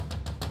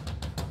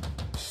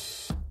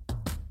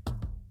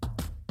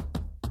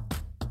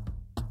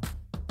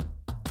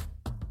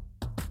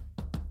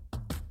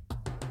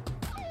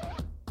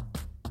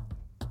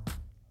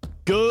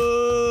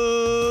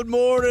Good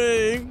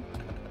morning.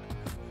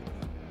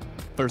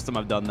 First time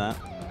I've done that.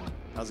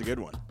 That was a good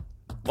one.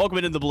 Welcome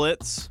into the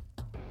Blitz.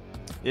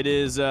 It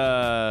is,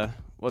 Thursday,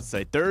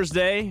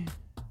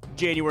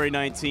 January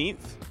 19th.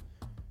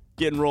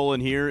 Getting rolling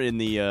here in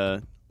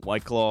the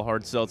White Claw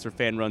Hard Seltzer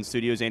Fan Run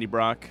Studios. Andy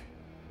Brock,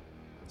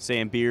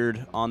 Sam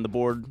Beard on the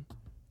board,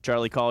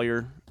 Charlie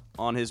Collier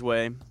on his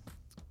way. A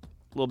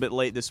little bit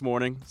late this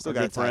morning. Still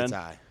got a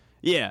tie.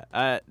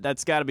 Yeah,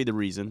 that's got to be the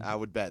reason. I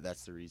would bet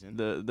that's the reason.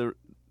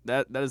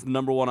 That is the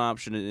number one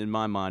option in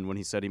my mind when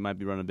he said he might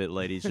be running a bit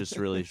late. He's just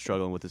really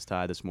struggling with his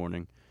tie this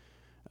morning.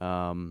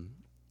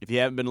 If you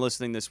haven't been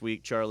listening this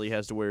week, Charlie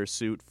has to wear a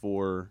suit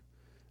for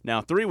now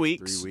 3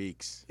 weeks. 3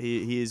 weeks.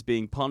 He is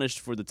being punished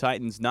for the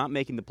Titans not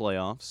making the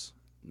playoffs,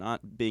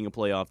 not being a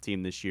playoff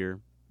team this year.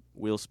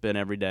 Wheel spin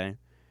every day.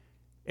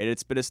 And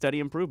it's been a steady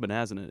improvement,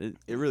 hasn't it?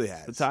 It really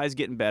has. The tie's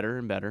getting better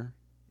and better.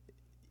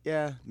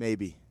 Yeah,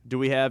 maybe. Do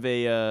we have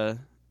a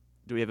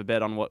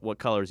bet on what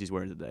colors he's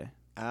wearing today?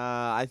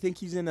 I think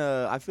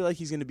I feel like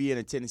he's going to be in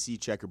a Tennessee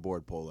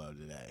checkerboard polo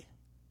today.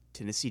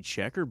 Tennessee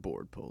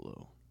checkerboard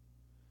polo.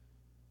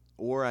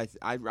 Or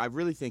I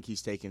really think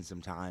he's taking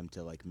some time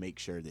to like make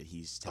sure that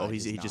he's tied. Oh,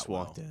 he just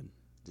walked in.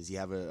 Does he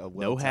have a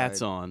no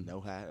hats on? No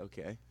hat.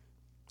 Okay.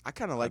 I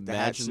kind of like the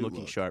hat suit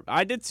looking look. sharp.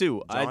 I did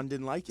too. John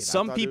didn't like it.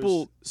 Some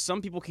people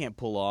can't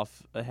pull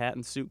off a hat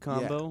and suit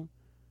combo,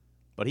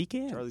 but he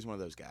can. Charlie's one of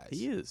those guys.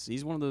 He is.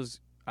 He's one of those.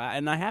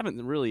 And I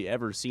haven't really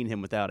ever seen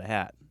him without a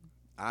hat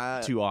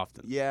too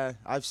often. Yeah,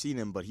 I've seen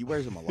him, but he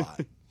wears them a lot.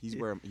 He's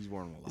wearing them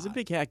a lot. He's a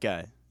big hat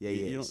guy. Yeah,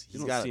 he you is.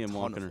 Don't got see a him ton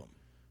walking. of them.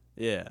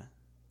 Yeah,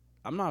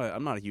 I'm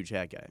not a huge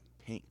hat guy.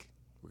 Pink.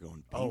 We're going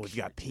pink. Oh, we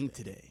got pink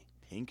today.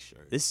 Pink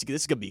shirt. This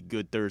is gonna be a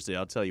good Thursday.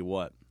 I'll tell you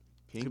what.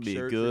 Pink it's gonna be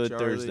shirt a good for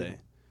Charlie. Thursday.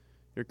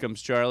 Here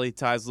comes Charlie.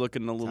 Ty's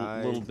looking a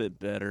little bit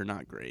better.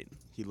 Not great.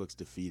 He looks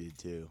defeated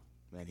too.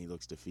 Man, he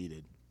looks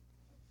defeated.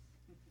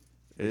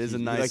 It is a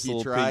nice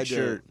little pink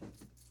shirt.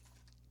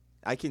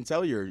 I can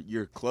tell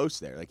you're close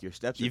there. Like your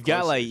steps. You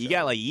got like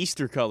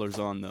Easter colors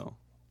on though.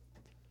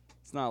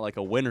 It's not like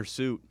a winter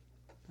suit.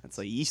 That's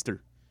like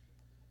Easter.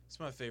 It's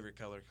my favorite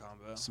color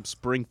combo. Some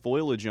spring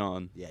foliage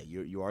on. Yeah,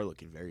 you are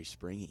looking very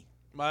springy.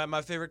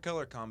 My favorite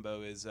color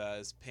combo is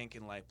pink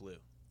and light blue.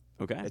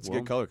 Okay, it's a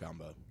good color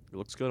combo. It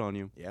looks good on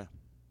you. Yeah.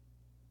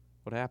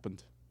 What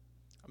happened?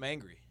 I'm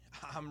angry.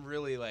 I'm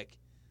really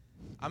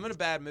I'm in a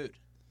bad mood.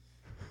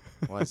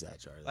 Why is that,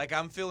 Charlie?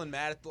 I'm feeling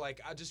mad at I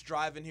just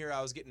driving here.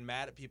 I was getting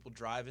mad at people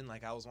driving.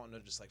 I was wanting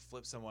to just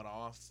flip someone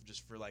off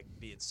just for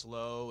being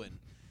slow, and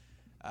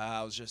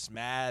I was just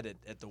mad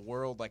at the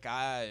world.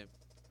 I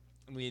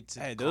need to.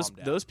 Hey, calm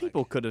down. those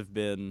people could have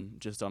been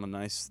just on a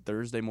nice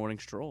Thursday morning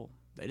stroll.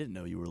 They didn't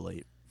know you were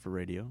late for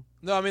radio.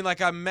 No, I mean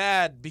I'm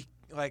mad.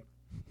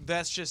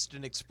 That's just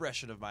an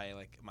expression of my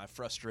my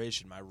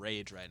frustration, my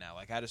rage right now.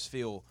 I just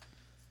feel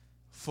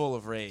full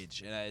of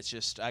rage, and it's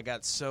just I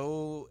got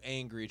so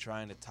angry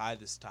trying to tie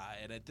this tie,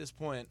 and at this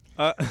point,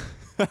 I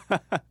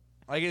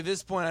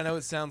know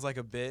it sounds like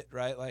a bit,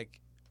 right?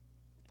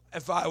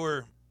 If I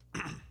were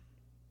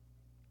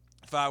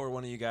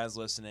one of you guys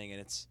listening,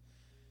 and it's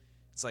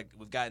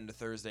we've gotten to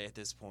Thursday at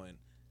this point,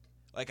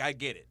 I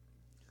get it.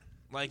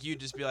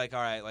 You'd just be all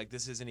right,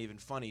 this isn't even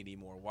funny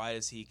anymore. Why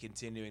is he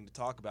continuing to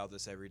talk about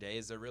this every day?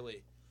 Is there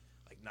really,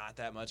 not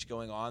that much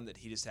going on that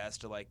he just has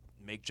to,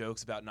 make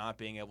jokes about not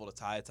being able to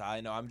tie a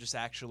tie? No, I'm just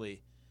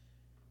actually,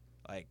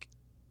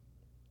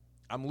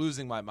 I'm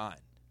losing my mind.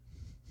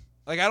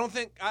 I don't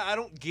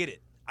get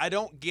it. I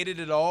don't get it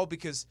at all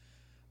because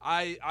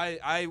I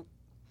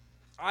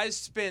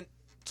spent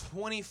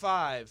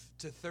 25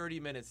 to 30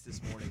 minutes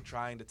this morning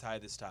trying to tie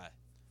this tie.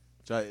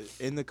 So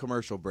in the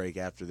commercial break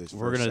after this,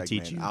 we're gonna segment,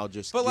 teach you. I'll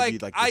just give you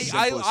the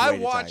simplest way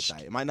to tie a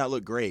tie. It might not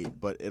look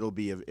great, but it'll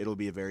be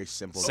a very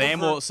simple. Sam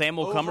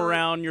will come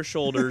around your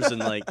shoulders and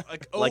like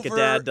a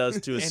dad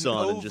does to his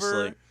son, and just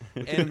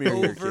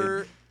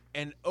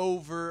and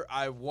over.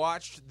 I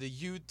watched the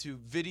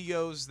YouTube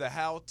videos, the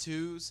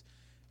how-tos.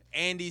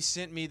 Andy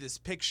sent me this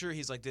picture.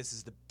 He's like, "This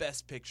is the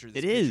best picture.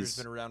 This picture's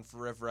been around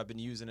forever. I've been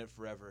using it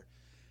forever."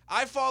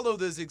 I follow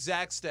those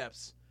exact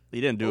steps.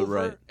 He didn't do it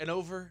right. And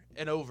over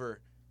and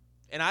over.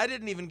 And I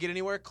didn't even get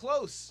anywhere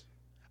close.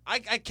 I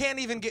can't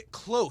even get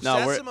close. No,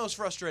 that's the most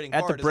frustrating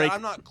part. Is that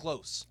I'm not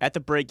close. At the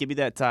break, give me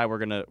that tie. We're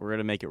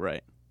gonna make it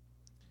right.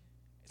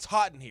 It's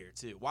hot in here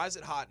too. Why is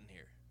it hot in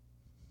here?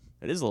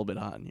 It is a little bit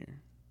hot in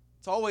here.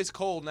 It's always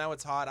cold. Now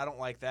it's hot. I don't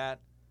like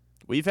that.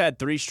 We've had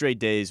 3 straight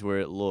days where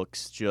it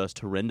looks just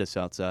horrendous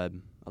outside.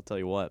 I'll tell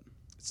you what.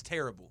 It's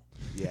terrible.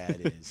 Yeah,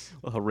 it is.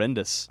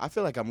 Horrendous. I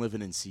feel like I'm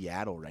living in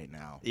Seattle right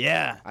now.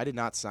 Yeah. I did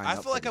not sign up. I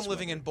feel like for I'm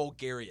living in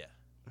Bulgaria.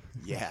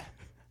 Yeah.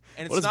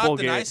 And it's not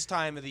the nice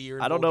time of the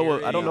year. I don't know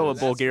what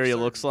Bulgaria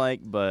looks like,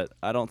 but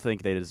I don't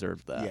think they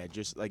deserve that. Yeah,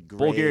 just like gray,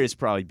 Bulgaria is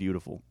probably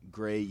beautiful.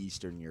 Gray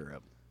Eastern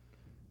Europe.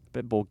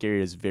 But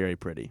Bulgaria is very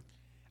pretty.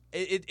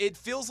 It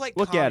feels like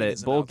look at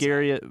it.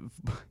 Bulgaria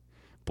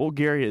is What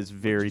very did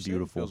you say?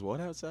 beautiful. It feels what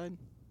outside?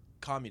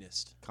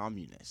 Communist.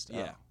 Communist.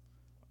 Yeah.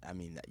 I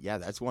mean, yeah,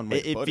 that's one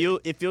way to put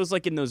It feels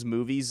like in those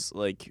movies,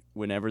 like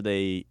whenever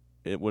they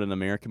when an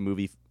American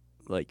movie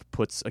like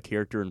puts a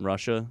character in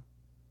Russia,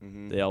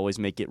 Hmm. they always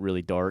make it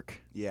really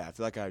dark. Yeah, I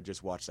feel like I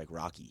just watched like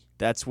Rocky.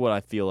 That's what I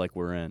feel like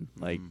we're in.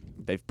 Like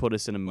they've put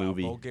us in a Wow,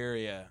 movie.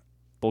 Bulgaria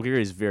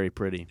Bulgaria is very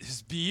pretty.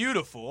 is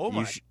beautiful. Oh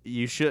my!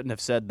 You shouldn't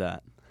have said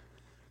that.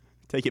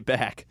 Take it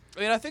back. I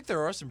mean, I think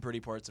there are some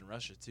pretty parts in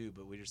Russia too,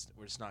 but we're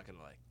just not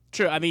gonna like.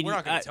 True. I mean, We're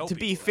not gonna tell to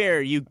be people that.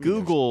 fair, you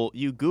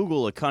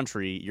Google a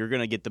country, you're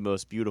gonna get the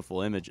most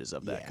beautiful images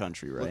of that Yeah.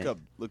 country, right?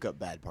 Look up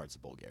bad parts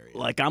of Bulgaria.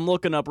 Like I'm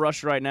looking up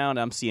Russia right now, and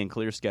I'm seeing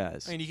clear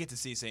skies. I mean, you get to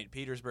see St.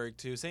 Petersburg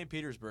too. St.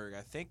 Petersburg,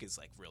 I think, is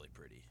like really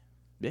pretty.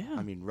 Yeah.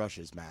 I mean,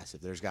 Russia's massive.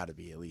 There's got to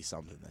be at least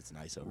something that's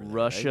nice over there. right?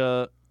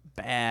 Russia,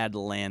 bad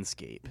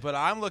landscape. But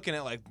I'm looking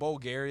at like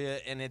Bulgaria,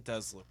 and it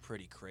does look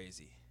pretty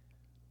crazy.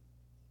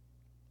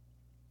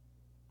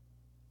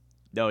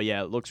 Oh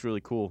yeah, it looks really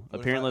cool. What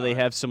if Apparently I- they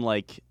have some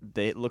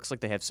it looks like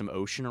they have some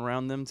ocean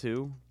around them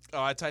too.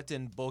 Oh, I typed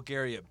in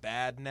Bulgaria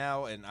bad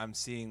now, and I'm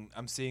seeing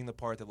the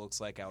part that looks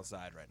like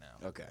outside right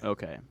now. Okay.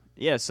 Okay.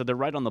 Yeah, so they're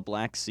right on the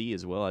Black Sea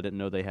as well. I didn't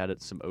know they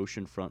had some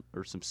oceanfront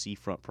or some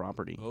seafront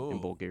property Oh, in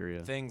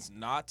Bulgaria. Things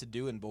not to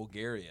do in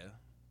Bulgaria.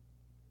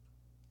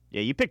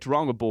 Yeah, you picked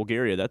wrong with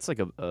Bulgaria. That's like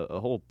a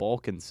whole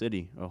Balkan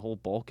city, a whole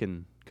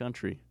Balkan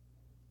country.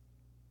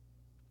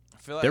 I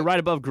feel like They're right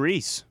above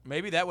Greece.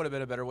 maybe that would have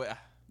been a better way.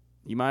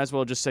 You might as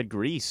well just said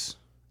Greece.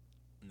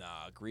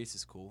 Nah, Greece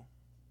is cool.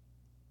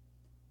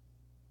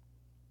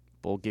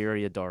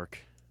 Bulgaria dark.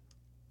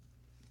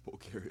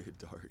 Bulgaria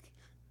dark.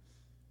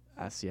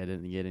 I see. I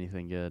didn't get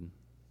anything good.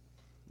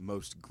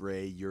 Most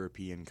gray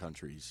European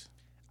countries.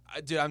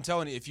 Dude, I'm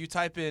telling you, if you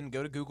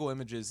go to Google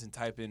Images and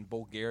type in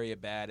Bulgaria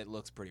bad, it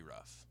looks pretty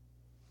rough.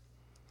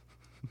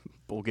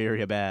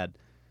 Bulgaria bad.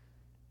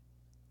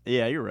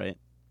 Yeah, you're right.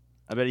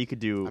 I bet you could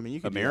do I mean, you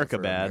could America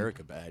do that for bad.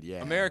 America bad,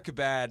 yeah. America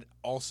bad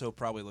also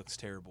probably looks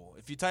terrible.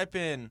 If you type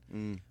in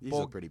These Bul-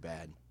 look pretty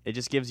bad. It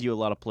just gives you a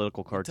lot of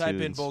political you cartoons. type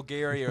in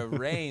Bulgaria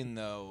rain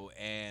though,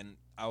 and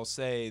I'll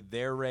say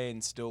their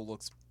rain still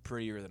looks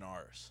prettier than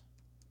ours.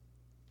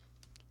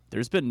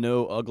 There's been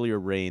no uglier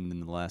rain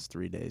than the last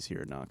 3 days here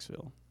in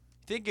Knoxville.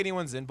 Think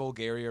anyone's in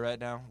Bulgaria right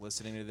now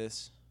listening to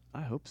this?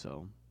 I hope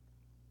so.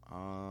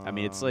 I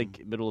mean, it's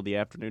like middle of the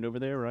afternoon over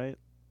there, right?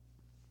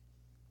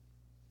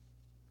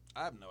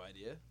 I have no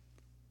idea.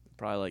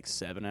 Probably like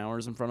 7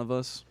 hours in front of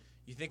us.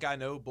 You think I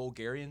know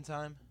Bulgarian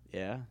time?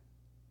 Yeah.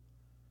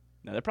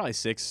 No, they're probably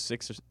six.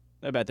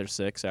 I bet they're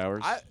 6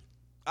 hours.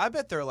 I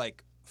bet they're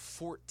like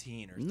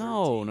 14 or 13.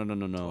 No.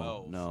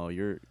 12. No,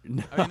 you're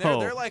no. I mean,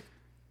 they're like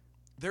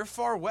they're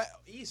far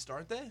east,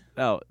 aren't they?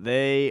 No,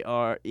 they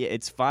are. Yeah,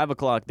 it's 5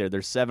 o'clock there.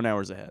 They're 7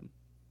 hours ahead.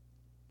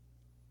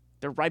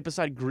 They're right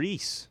beside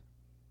Greece.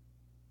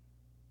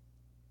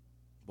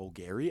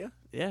 Bulgaria?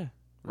 Yeah, right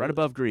Really?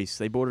 above Greece.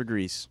 They border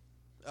Greece.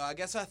 I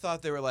guess I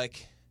thought they were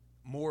like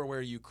more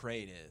where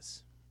Ukraine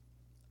is.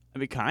 I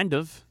mean, kind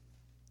of.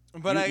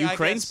 But I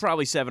Ukraine's guess,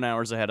 probably 7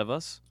 hours ahead of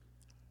us.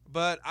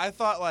 But I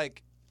thought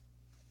like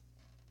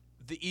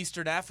the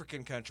Eastern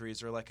African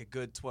countries are like a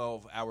good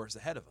 12 hours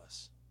ahead of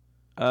us.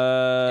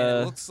 And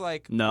it looks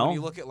like no. when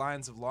you look at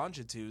lines of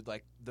longitude,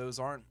 like those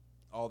aren't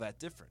all that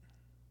different.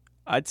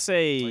 I'd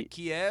say Like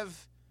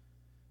Kiev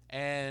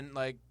and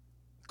like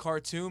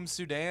Khartoum,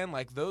 Sudan,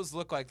 like those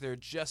look like they're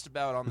just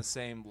about on the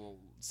same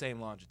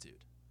longitude.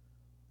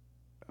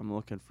 I'm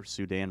looking for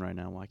Sudan right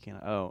now. Why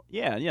can't I? Oh,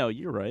 yeah,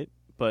 you're right.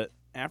 But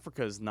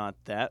Africa's not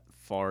that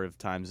far of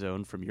time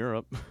zone from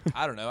Europe.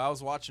 I don't know. I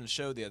was watching a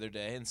show the other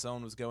day, and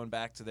someone was going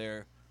back to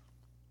their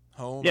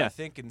home. Yeah, I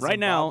think in right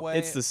now, Zimbabwe,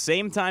 it's the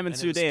same time in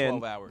and it was Sudan.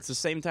 12 hours. It's the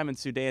same time in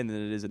Sudan than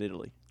it is in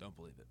Italy. Don't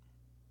believe it.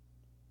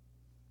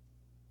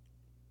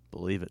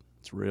 Believe it.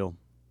 It's real.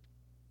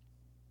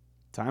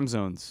 Time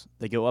zones,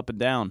 they go up and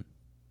down.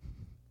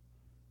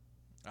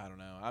 I don't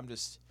know.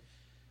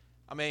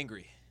 I'm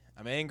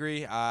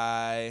angry.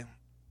 I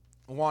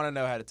want to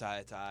know how to tie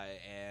a tie,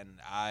 and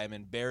I'm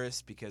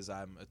embarrassed because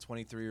I'm a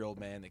 23-year-old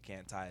man that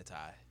can't tie a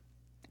tie.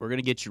 We're going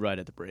to get you right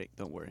at the break.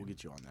 Don't worry. We'll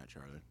get you on that,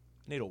 Charlie.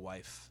 I need a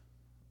wife.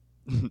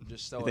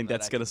 Just so You think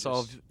that's going gonna to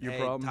solve your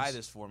problems? Tie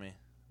this for me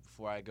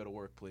before I go to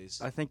work, please.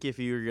 I think if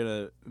you're going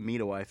to meet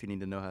a wife, you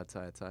need to know how to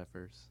tie a tie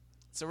first.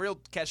 It's a real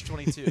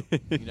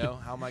catch-22. You know,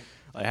 how am I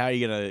Like, how are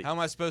you going to... How am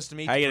I supposed to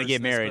meet? How the you gonna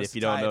get person that's married supposed if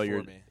you to don't tie know it your?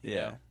 for me, you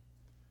Yeah. know?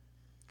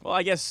 Well,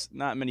 I guess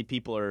not many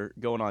people are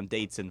going on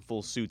dates in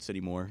full suits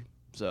anymore,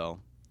 so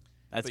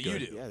that's But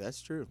good. you do. Yeah,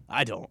 that's true.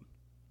 I don't.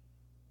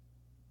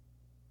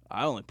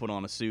 I only put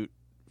on a suit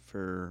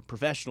for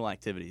professional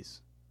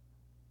activities.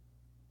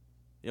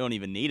 You don't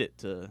even need it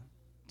to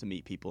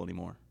meet people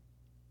anymore.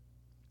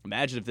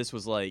 Imagine if this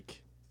was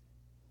like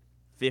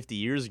 50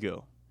 years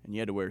ago and you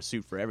had to wear a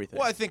suit for everything.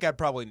 Well, I think I'd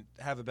probably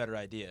have a better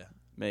idea.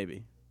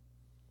 Maybe.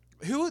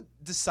 Who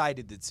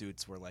decided that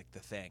suits were like the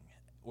thing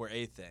or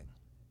a thing?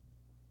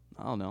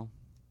 I don't know.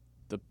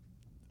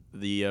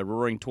 The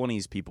Roaring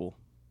 20s people.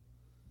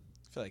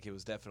 I feel like it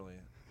was definitely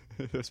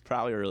It was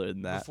probably earlier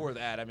than that. before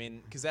that. I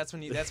mean, because that's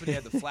when you had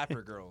the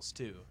flapper girls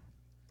too.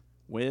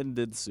 When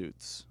did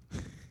suits?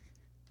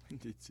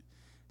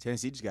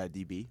 Tennessee just got a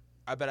DB.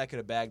 I bet I could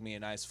have bagged me a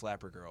nice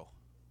flapper girl.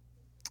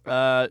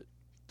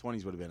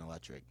 20s would have been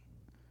electric.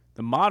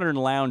 The modern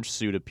lounge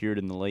suit appeared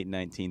in the late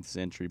 19th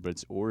century, but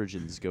its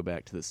origins go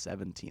back to the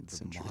 17th The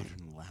century.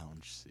 modern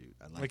lounge suit.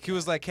 I Like he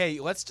was like, hey,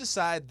 let's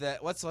decide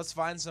that let's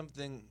find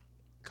something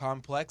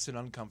complex and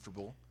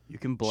uncomfortable, You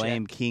can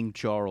blame King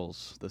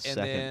Charles the and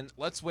Second. then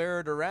let's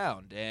wear it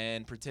around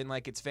and pretend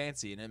like it's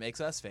fancy and it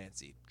makes us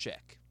fancy.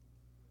 Check.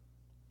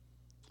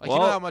 Like you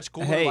know Well, how much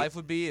cooler hey. life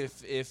would be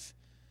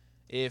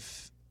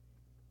if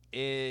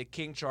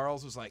King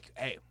Charles was like,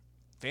 hey,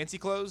 fancy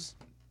clothes,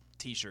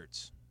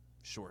 t-shirts,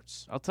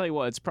 shorts. I'll tell you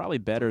what, it's probably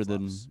better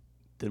Flip-flops.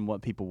 than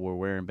what people were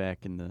wearing back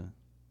in the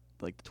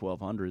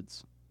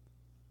 1200s.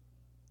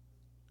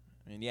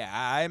 I mean, yeah,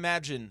 I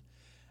imagine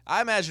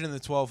in the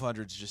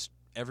 1200s, just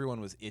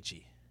everyone was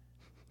itchy.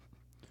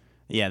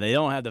 Yeah, they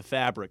don't have the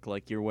fabric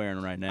like you're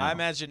wearing right now. I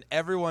imagine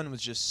everyone was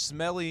just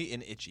smelly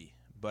and itchy.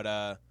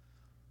 But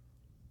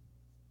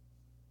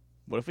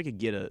What if we could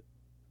get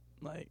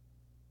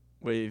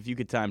if you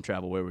could time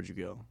travel, where would you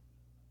go?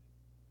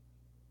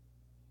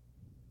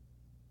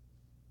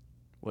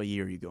 What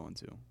year are you going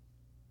to?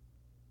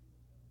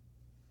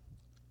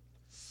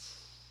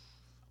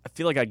 I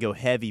feel like I'd go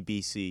heavy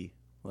BC.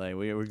 Like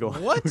we're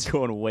going, What? we're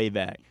going way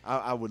back.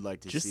 I would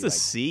like to Just see to like,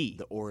 see.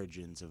 the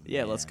origins of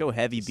Yeah, let's go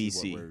heavy to see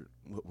BC.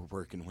 what we're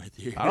working with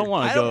here. I don't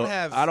want I to don't go.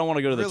 have I don't want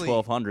to go to the really-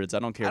 1200s. I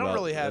don't care I don't about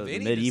really have the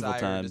any medieval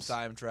desire times. to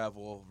time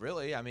travel.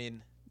 Really, I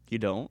mean, You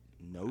don't.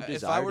 No If I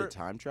desire were- to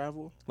time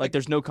travel. Like,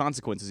 there's no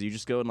consequences. You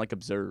just go and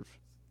observe.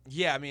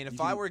 yeah, I mean, if You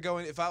I can- were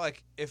going, if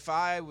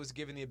I was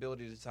given the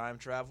ability to time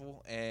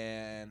travel,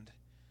 and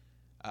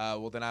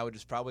well, then I would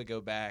just probably go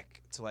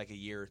back to like a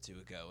year or two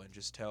ago and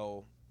just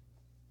tell.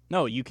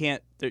 No, you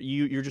can't.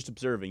 You're just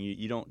observing.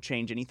 You don't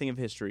change anything of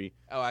history.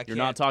 Oh, I You're can't.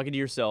 not talking to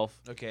yourself.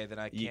 Okay, then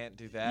I You- can't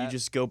do that. You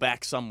just go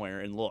back somewhere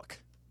and look.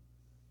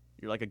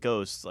 You're like a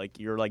ghost. Like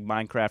you're like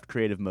Minecraft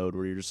creative mode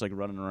where you're just like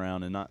running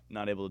around and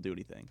not able to do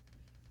anything.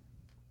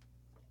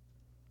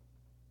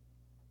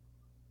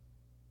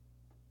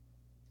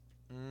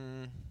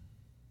 Mm,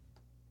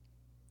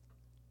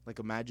 Like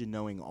imagine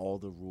knowing all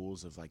the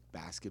rules of like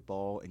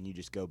basketball, and you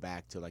just go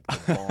back to like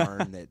the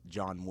barn that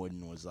John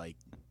Wooden was like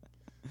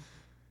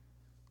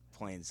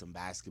playing some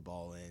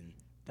basketball in.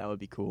 That would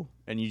be cool.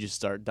 And you just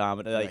start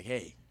dominating. Like, Like,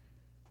 hey,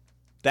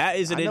 that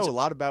is an. I know a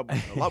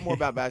lot more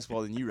about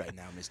basketball than you right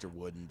now, Mr.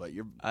 Wooden. But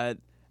you're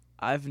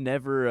I've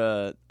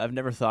never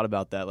thought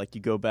about that. Like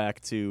you go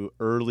back to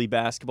early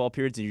basketball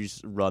periods and you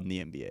just run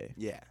the NBA.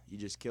 yeah, you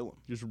just kill him.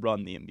 Just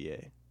run the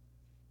NBA.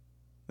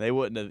 They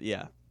wouldn't have.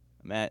 Yeah,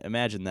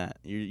 imagine that.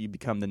 You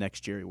become the next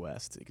Jerry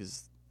West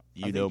because I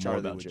you think know Charlie more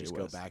about would Jerry just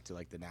West. go back to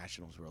like the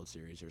Nationals World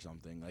Series or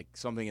something, like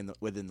something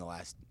within the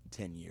last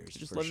 10 years.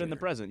 Just for live in the sure.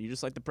 present. You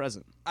just like the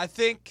present. I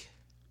think.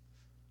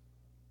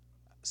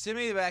 Send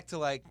me back to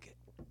like,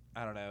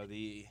 I don't know,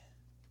 the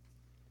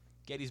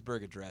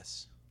Gettysburg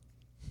Address.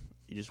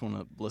 You just want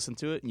to listen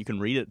to it and you can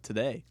read it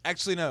today.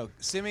 Actually, no.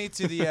 Send me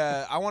to the.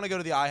 I want to go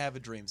to the "I Have a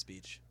Dream"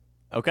 speech.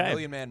 Okay.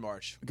 Million Man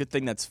March. Good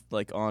thing that's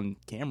like on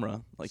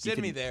camera. Like you Send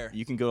can, me there.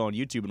 You can go on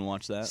YouTube and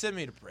watch that. Send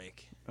me to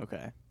break.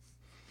 Okay.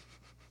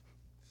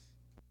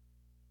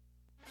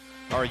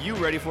 Are you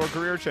ready for a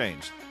career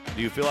change?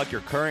 Do you feel like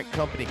your current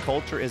company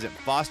culture isn't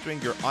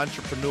fostering your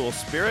entrepreneurial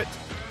spirit?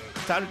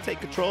 It's time to take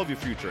control of your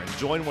future and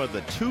join one of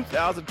the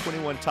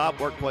 2021 top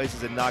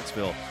workplaces in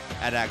Knoxville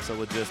at Axel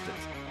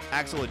Logistics.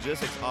 Axel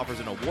Logistics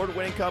offers an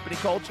award-winning company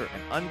culture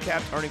and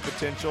uncapped earning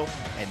potential,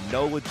 and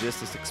no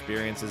logistics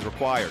experience is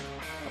required.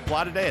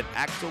 Apply today at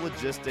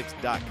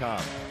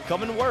axellogistics.com.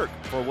 Come and work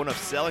for one of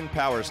Selling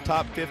Power's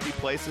top 50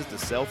 places to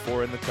sell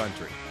for in the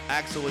country.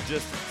 Axel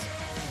Logistics.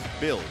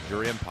 Build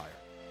your empire.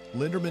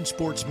 Linderman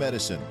Sports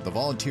Medicine, the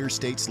volunteer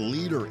state's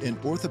leader in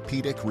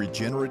orthopedic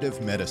regenerative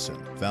medicine.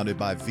 Founded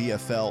by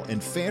VFL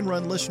and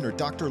fan-run listener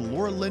Dr.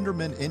 Laura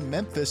Linderman in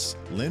Memphis,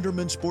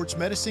 Linderman Sports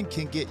Medicine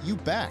can get you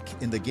back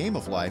in the game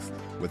of life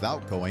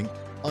without going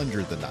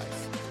under the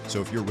knife.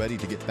 So if you're ready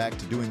to get back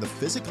to doing the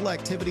physical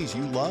activities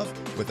you love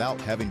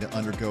without having to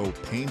undergo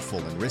painful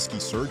and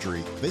risky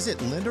surgery, visit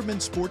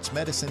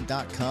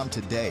LindermanSportsMedicine.com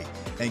today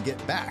and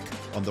get back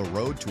on the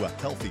road to a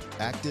healthy,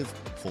 active,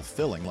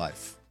 fulfilling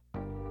life.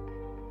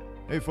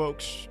 Hey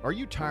folks, are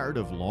you tired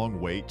of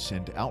long waits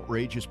and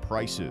outrageous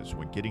prices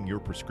when getting your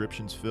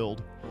prescriptions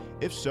filled?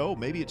 If so,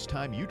 maybe it's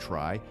time you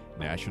try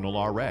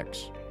National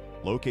RX.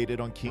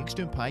 Located on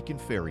Kingston Pike and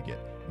Farragut,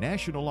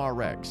 National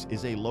RX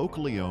is a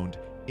locally owned,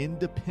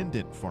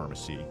 independent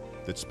pharmacy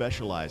that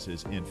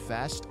specializes in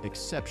fast,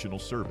 exceptional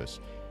service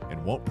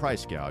and won't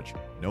price gouge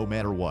no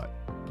matter what.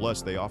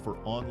 Plus, they offer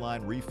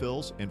online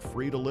refills and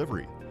free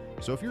delivery.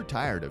 So if you're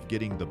tired of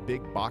getting the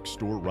big box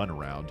store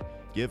runaround,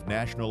 give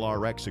National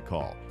RX a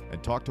call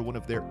and talk to one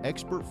of their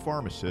expert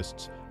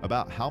pharmacists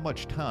about how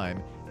much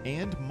time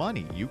and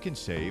money you can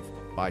save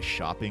by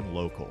shopping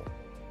local.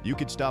 You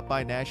can stop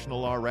by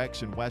National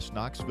RX in West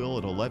Knoxville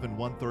at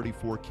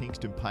 11134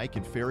 Kingston Pike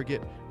in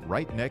Farragut,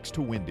 right next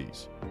to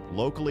Wendy's.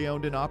 Locally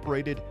owned and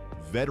operated,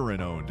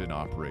 veteran owned and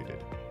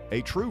operated. A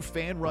true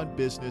fan-run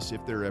business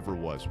if there ever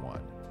was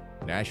one.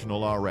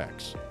 National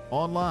RX,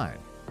 online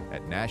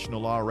at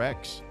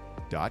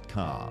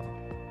nationalrx.com.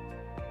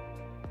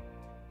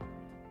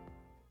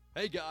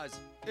 Hey guys,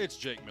 it's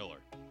Jake Miller.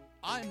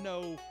 I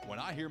know when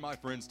I hear my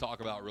friends talk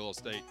about real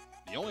estate,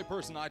 the only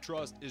person I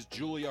trust is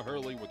Julia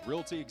Hurley with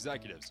Realty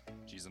Executives.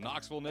 She's a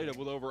Knoxville native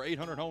with over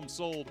 800 homes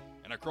sold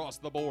and across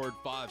the board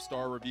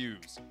 5-star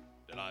reviews.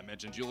 Did I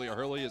mention Julia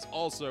Hurley is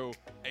also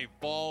a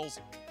Falls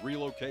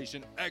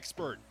relocation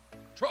expert?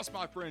 Trust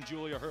my friend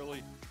Julia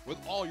Hurley with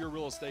all your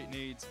real estate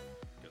needs,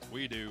 because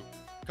we do.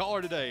 Call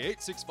her today,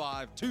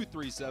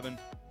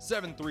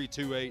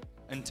 865-237-7328,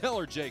 and tell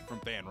her Jake from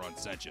Fan Run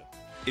sent you.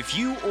 If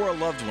you or a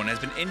loved one has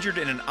been injured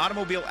in an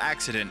automobile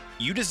accident,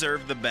 you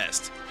deserve the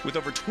best. With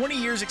over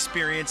 20 years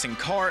experience in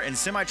car and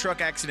semi-truck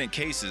accident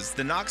cases,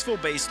 the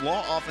Knoxville-based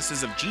law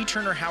offices of G.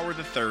 Turner Howard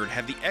III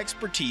have the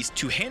expertise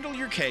to handle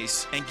your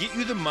case and get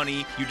you the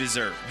money you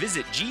deserve.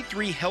 Visit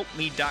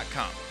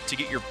g3helpme.com to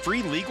get your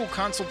free legal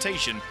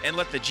consultation and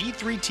let the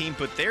G3 team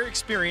put their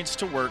experience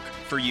to work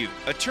for you.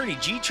 Attorney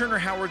G. Turner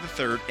Howard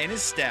III and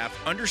his staff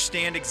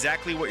understand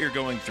exactly what you're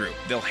going through.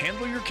 They'll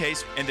handle your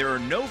case, and there are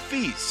no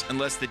fees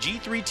unless the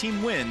G3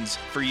 team wins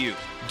for you.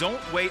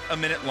 Don't wait a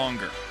minute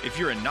longer. If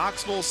you're in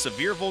Knoxville,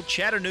 Sevierville,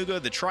 Chattanooga,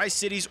 the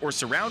Tri-Cities, or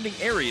surrounding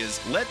areas,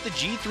 let the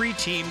G3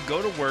 team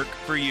go to work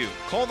for you.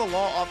 Call the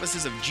law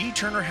offices of G.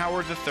 Turner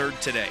Howard III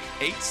today,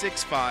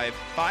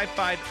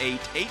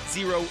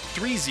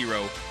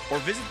 865-558-8030, or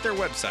visit their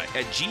website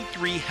at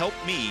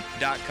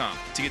g3helpme.com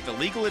to get the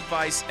legal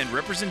advice and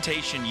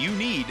representation you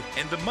need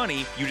and the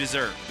money you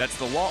deserve. That's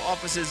the law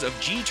offices of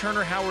G.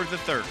 Turner Howard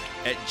III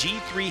at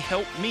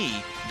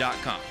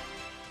g3helpme.com.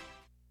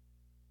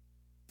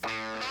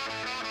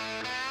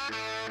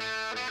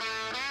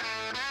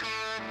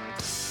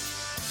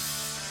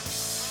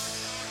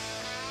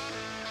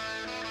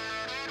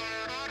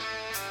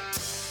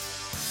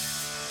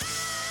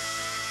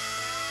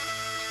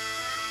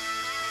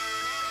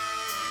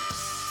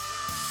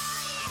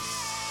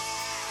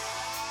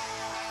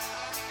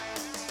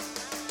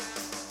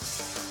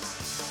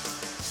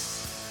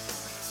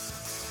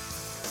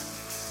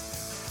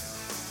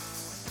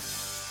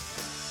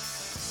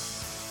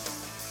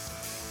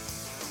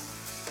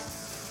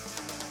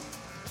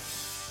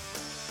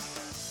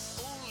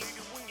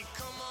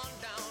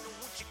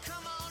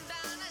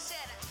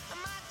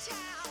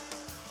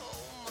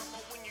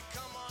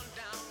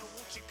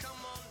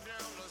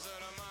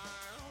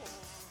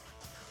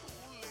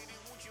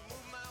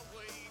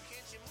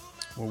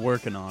 We're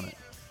working on it.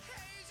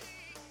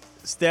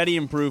 Steady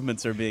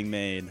improvements are being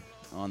made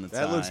on the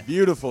tie. That looks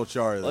beautiful,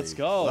 Charlie. Let's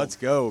go. Let's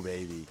go,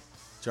 baby.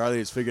 Charlie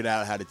has figured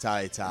out how to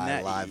tie a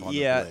tie live on the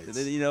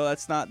blades. You know,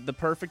 that's not the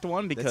perfect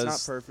one because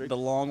not perfect. the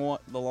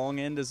long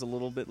end is a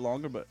little bit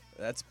longer, but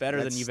that's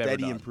better than you've ever done.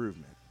 Steady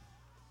improvement.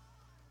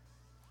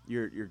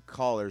 Your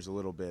collar's a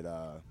little bit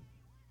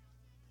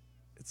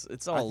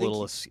it's all a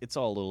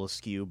little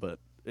askew, but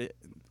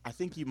I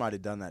think you might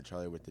have done that,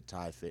 Charlie, with the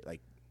tie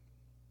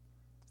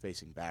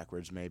facing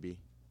backwards, maybe.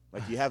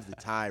 Like you have the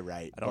tie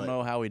right. I don't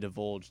know how he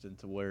divulged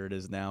into where it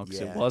is now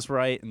because Yeah. it was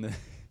right. And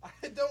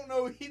I don't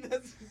know.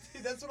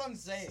 That's what I'm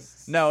saying.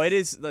 no, it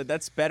is.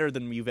 That's better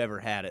than you've ever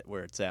had it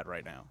where it's at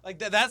right now.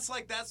 That's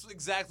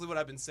exactly what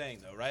I've been saying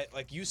though, right?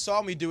 Like you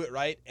saw me do it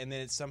right, and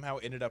then it somehow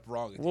ended up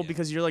wrong. Well,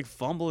 because you're like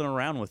fumbling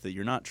around with it.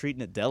 You're not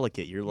treating it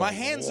delicate. You're like my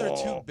hands are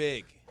too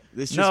big.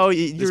 This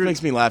you're-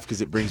 makes me laugh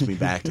because it brings me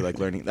back to like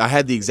learning. I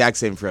had the exact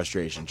same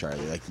frustration,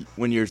 Charlie. Like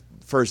when you're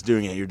first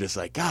doing it, you're just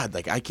like, God,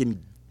 like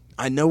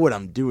I know what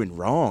I'm doing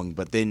wrong,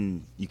 but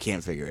then you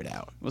can't figure it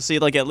out. Well, see,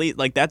 like at least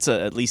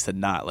at least a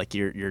knot. Like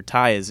your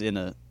tie is in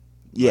a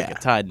like a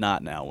tied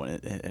knot now when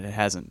it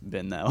hasn't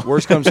been that.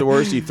 Worst comes to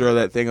worst, you throw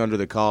that thing under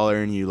the collar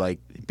and you like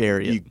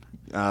bury it.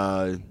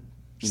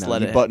 You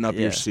let you it- button up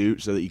yeah. your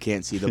suit so that you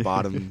can't see the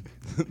bottom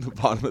the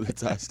bottom of the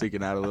tie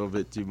sticking out a little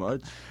bit too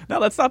much. No,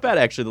 that's not bad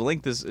actually. The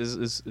length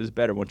is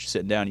better once you're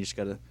sitting down. You just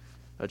gotta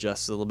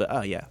adjust a little bit.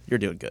 Oh yeah, you're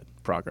doing good.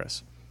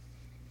 Progress.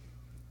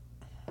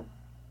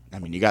 I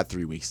mean, you got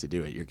 3 weeks to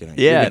do it. You're gonna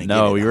Yeah, get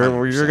no, it you're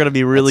 100%. gonna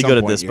be really At some good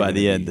at point, this you're by gonna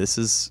the end. be- This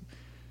is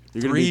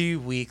You're gonna be 3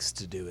 weeks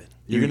to do it.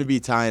 you're gonna be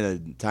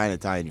tying a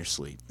tie in your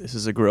sleep.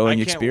 a growing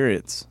I can't-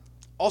 experience.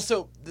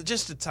 Also,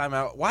 just a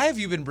timeout. Why have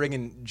you been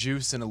bringing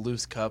juice in a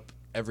loose cup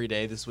every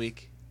day this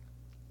week?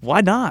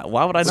 Why not?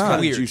 Why would I What not?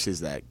 kind weird. of juice is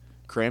that?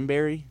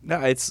 Cranberry? No,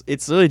 it's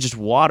literally just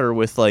water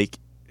with like,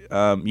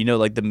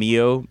 like the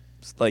Mio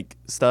like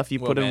stuff you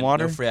put in man,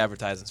 water. No free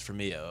advertisements for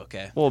Mio,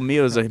 okay? Well,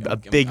 Mio's a I'm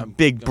big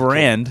kidding.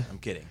 brand. I'm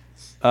kidding.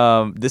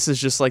 This is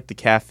just like the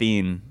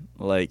caffeine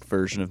like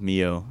version of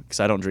Mio because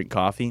I don't drink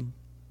coffee.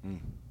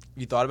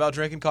 You thought about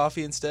drinking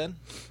coffee instead?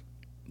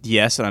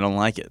 Yes, and I don't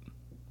like it.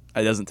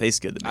 It doesn't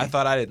taste good to me. I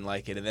thought I didn't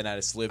like it, and then I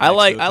just lived. I next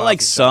like to a I like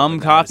coffee shop, some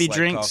and now I coffee just like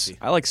drinks. coffee.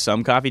 I like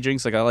some coffee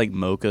drinks. Like I like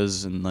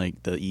mochas and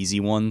like the easy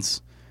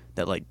ones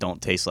that like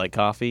don't taste like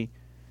coffee.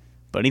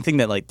 But anything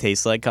that like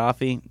tastes like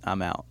coffee,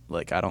 I'm out.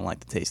 Like I don't like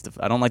the taste of.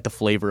 I don't like the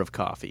flavor of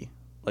coffee.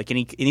 Like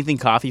anything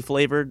coffee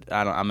flavored,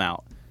 I'm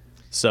out.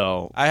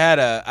 So I had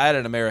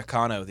an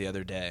Americano the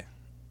other day.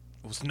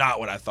 It was not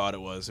what I thought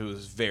it was. It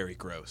was very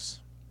gross.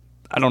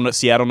 I don't know.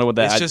 See, I don't know what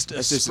that. It's just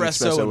It's just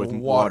espresso, with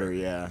and water.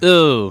 Yeah.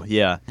 Oh,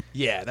 yeah.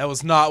 Yeah, that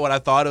was not what I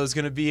thought it was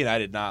going to be, and I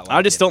did not like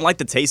I just it. don't like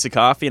the taste of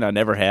coffee, and I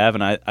never have.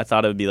 And I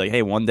thought it would be like,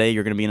 hey, one day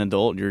you're going to be an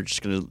adult, and you're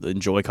just going to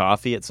enjoy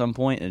coffee at some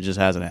point, and it just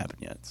hasn't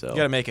happened yet. So You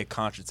got to make a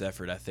conscious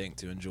effort, I think,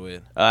 to enjoy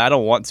it. I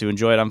don't want to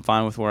enjoy it. I'm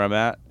fine with where I'm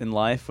at in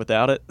life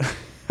without it.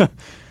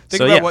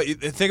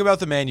 Think about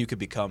the man you could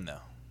become, though.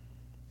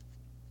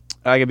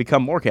 I could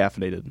become more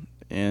caffeinated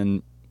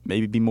and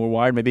maybe be more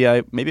wired. Maybe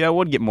I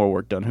would get more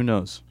work done. Who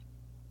knows?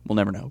 We'll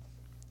never know.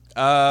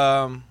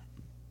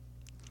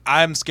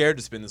 I'm scared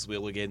to spin this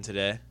wheel again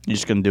today. You're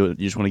just gonna do it.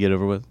 You just want to get it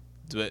over with.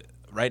 Do it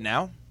right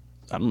now?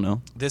 I don't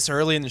know. This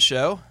early in the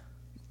show?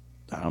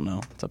 I don't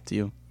know. It's up to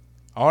you.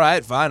 All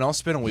right, fine. I'll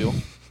spin a wheel.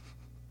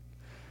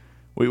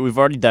 We've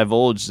already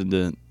divulged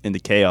into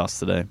chaos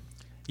today.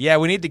 Yeah,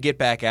 we need to get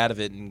back out of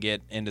it and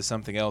get into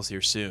something else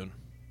here soon.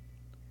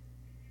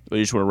 We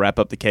just want to wrap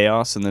up the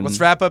chaos and then Let's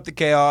wrap up the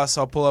chaos.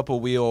 I'll pull up a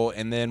wheel,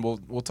 and then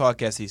we'll talk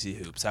SEC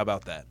hoops. How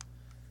about that?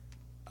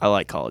 I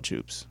like college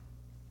hoops.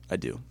 I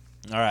do.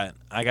 All right,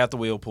 I got the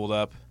wheel pulled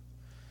up.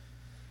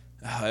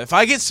 If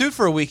I get sued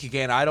for a week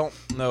again, I don't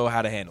know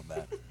how to handle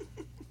that.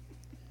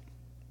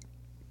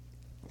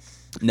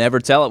 Never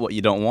tell it what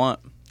you don't want.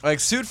 Like,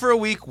 sued for a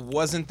week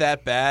wasn't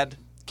that bad.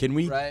 Can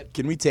we Right.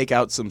 can we take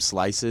out some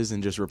slices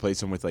and just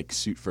replace them with like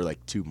suit for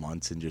like 2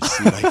 months and just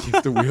see like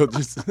if the wheel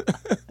just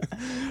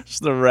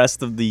Just the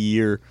rest of the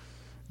year,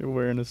 you're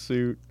wearing a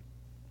suit.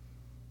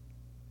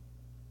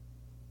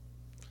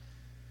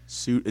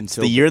 suit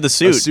until The year of the a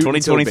suit, suit until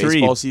 2023.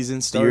 baseball season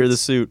The starts. year of the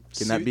suit.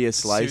 Can that be a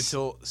slice?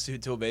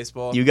 Suit till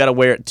baseball. You got to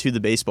wear it to the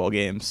baseball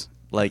games,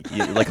 like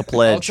a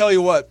pledge. I'll tell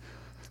you what.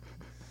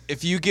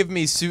 If you give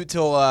me suit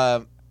till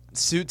the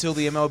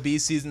MLB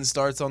season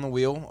starts on the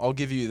wheel, I'll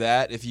give you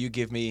that. If you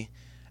give me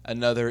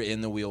another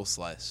in the wheel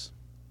slice,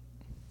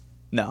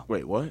 No,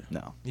 Wait, what?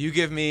 no. you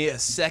give me a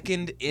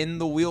second in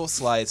the wheel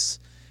slice,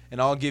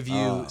 and I'll give you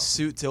Oh.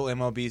 suit till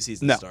MLB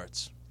season No.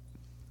 starts.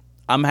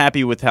 I'm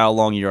happy with how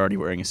long you're already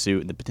wearing a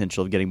suit, and the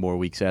potential of getting more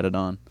weeks added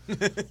on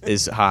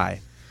is high.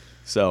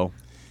 So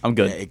I'm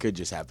good. Yeah, it could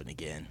just happen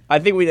again. I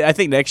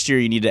think next year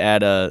you need to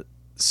add a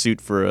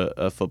suit for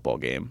a football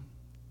game.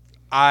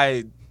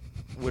 I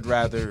would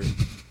rather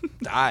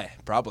die,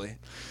 probably.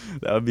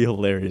 That would be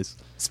hilarious.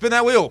 Spin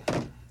that wheel.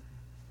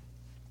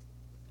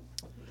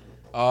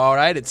 All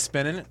right, it's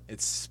spinning.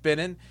 It's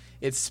spinning.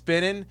 It's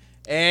spinning.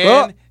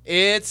 And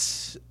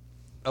it's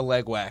a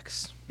leg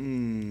wax.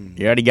 You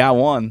already got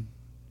one.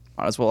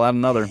 Might as well add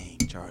another. Dang,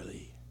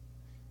 Charlie.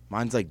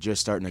 Mine's like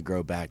just starting to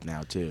grow back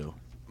now too.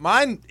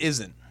 Mine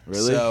isn't.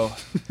 Really? So,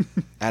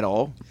 At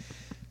all?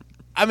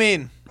 I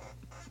mean,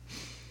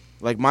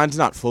 Like mine's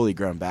not fully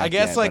grown back I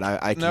guess yet, like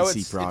but I can no,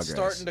 see it's progress.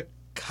 starting to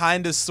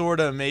kind of, sort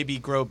of, maybe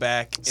grow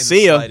back in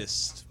See the ya.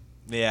 slightest.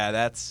 Yeah,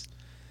 that's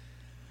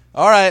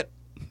all right.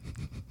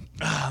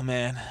 Oh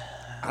man,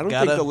 I don't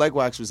gotta- think the leg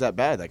wax was that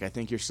bad. Like I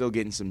think you're still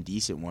getting some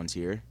decent ones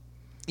here.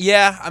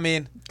 yeah. I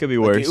mean, Could be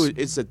Like, worse.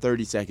 it's a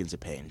 30 seconds of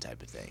pain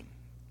type of thing.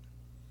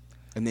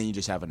 And then you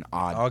just have an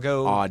I'll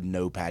go- odd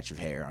no patch of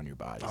hair on your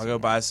body. I'll go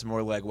buy some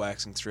more leg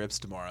waxing strips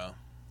tomorrow.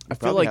 I feel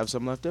Probably like have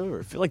some left over.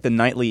 I feel like the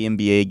nightly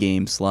NBA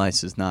game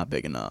slice is not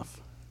big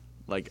enough.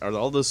 Like, are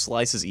all those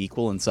slices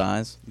equal in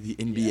size? The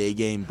NBA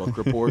game book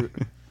report.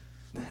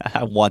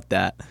 I want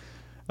that.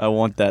 I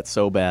want that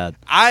so bad.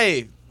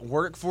 I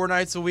work 4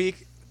 nights a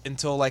week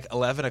until like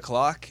 11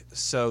 o'clock,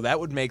 so that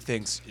would make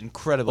things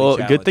incredibly Well,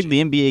 challenging. good thing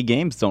the NBA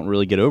games don't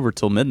really get over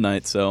till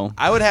midnight. So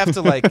I would have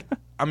to like,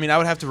 I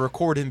would have to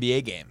record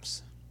NBA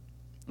games.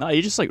 no,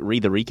 you just like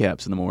read the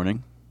recaps in the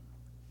morning.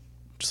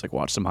 Just like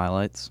watch some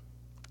highlights.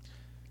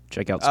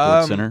 Check out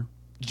Sports Center.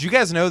 Did you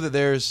guys know that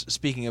there's,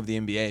 speaking of the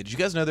NBA, did you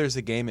guys know there's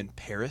a game in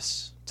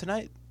Paris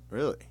tonight?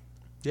 Really?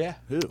 Yeah.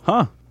 Who?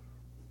 Huh?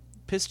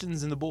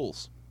 Pistons and the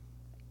Bulls.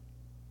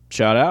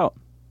 Shout out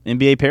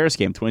NBA Paris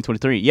game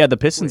 2023. Yeah, the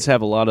Pistons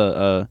have a lot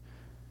of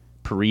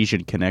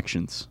Parisian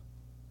connections.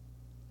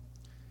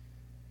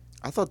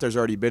 I thought there's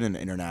already been an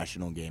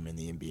international game in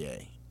the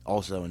NBA,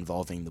 also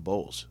involving the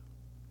Bulls.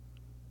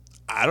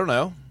 I don't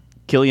know.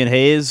 Killian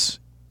Hayes,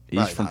 he's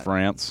Right, from right.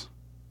 France.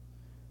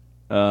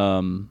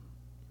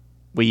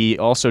 We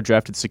also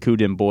drafted Sekou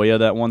Demboya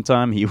that one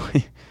time. He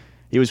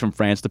was from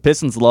France. The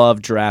Pistons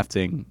love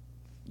drafting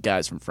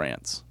guys from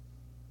France.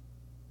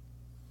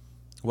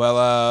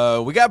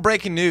 Well, we got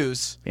breaking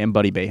news. And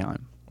Buddy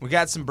Boeheim. We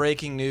got some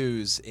breaking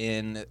news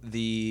in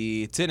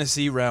the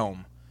Tennessee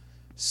realm.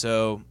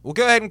 So we'll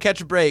go ahead and catch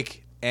a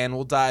break, and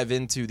we'll dive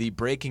into the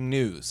breaking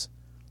news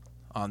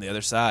on the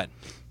other side.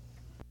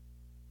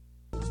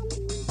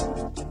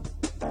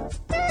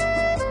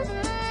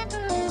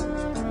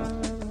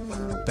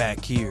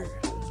 Back here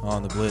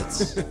on the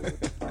Blitz.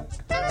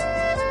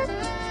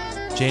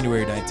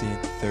 January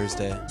 19th,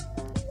 Thursday,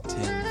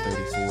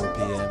 10:34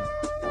 p.m.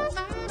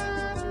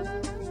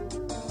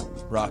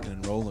 Rocking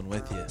and rolling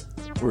with you.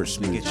 We're a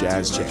smooth get you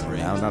jazz to your lunch channel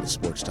break. now, not a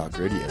sports talk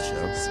radio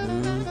show.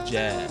 Smooth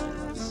jazz.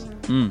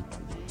 Mm.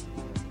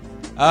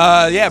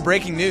 Yeah,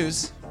 breaking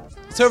news.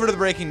 Let's over to the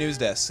breaking news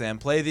desk, Sam.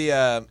 Play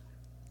the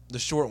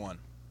short one.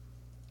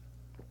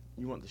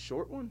 You want the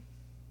short one?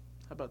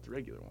 How about the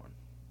regular one?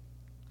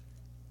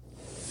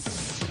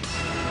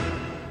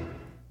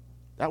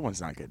 That one's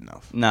not good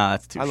enough. Nah,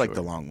 that's too I short. like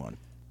the long one.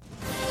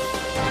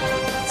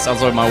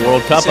 Sounds like my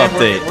World Cup Sam,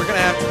 update. We're going to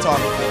have to talk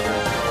later.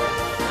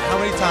 How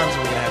many times are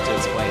we going to have to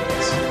explain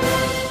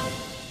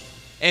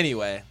this?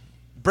 Anyway,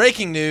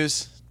 breaking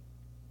news.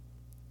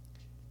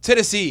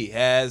 Tennessee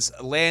has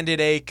landed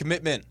a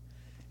commitment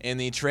in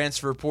the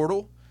transfer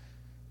portal,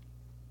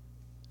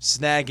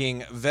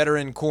 snagging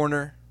veteran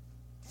corner,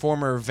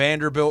 former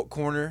Vanderbilt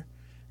corner,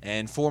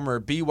 and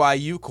former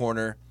BYU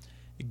corner,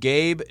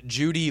 Gabe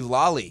Judy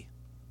Lally.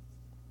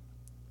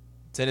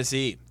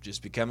 Tennessee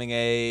just becoming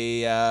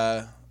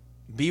a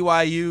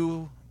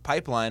BYU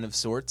pipeline of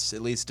sorts,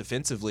 at least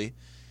defensively.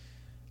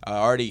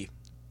 Already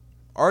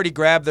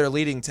grabbed their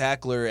leading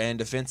tackler and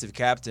defensive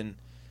captain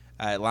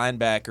at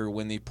linebacker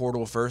when the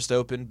portal first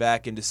opened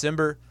back in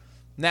December.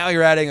 Now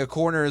you're adding a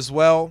corner as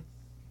well.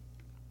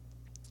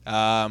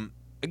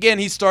 Again,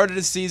 he started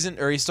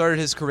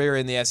his career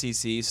in the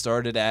SEC,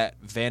 started at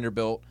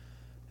Vanderbilt,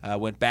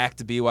 went back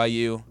to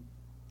BYU,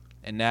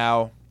 and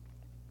now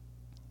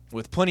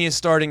with plenty of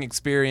starting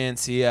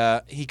experience,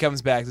 he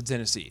comes back to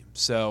Tennessee.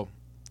 So,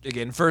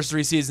 again, first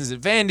 3 seasons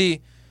at Vandy,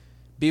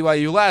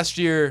 BYU last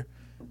year,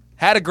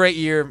 had a great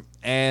year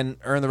and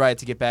earned the right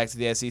to get back to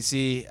the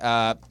SEC.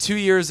 2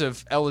 years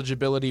of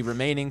eligibility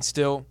remaining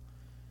still.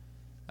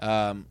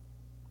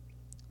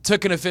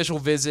 Took an official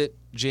visit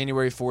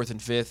January 4th and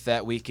 5th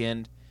that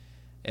weekend.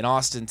 An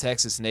Austin,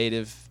 Texas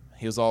native.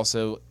 He was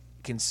also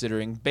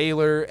considering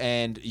Baylor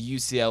and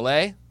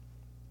UCLA.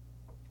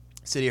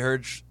 Said he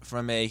heard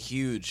from a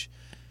huge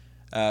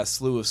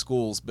slew of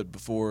schools, but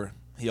before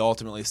he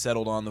ultimately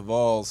settled on the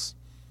Vols.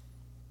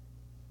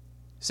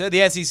 Said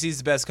the SEC is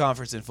the best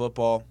conference in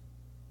football.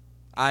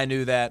 I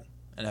knew that,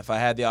 and if I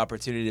had the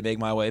opportunity to make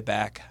my way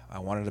back, I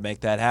wanted to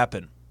make that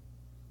happen.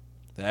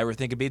 Did I ever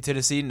think it'd be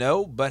Tennessee?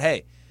 No, but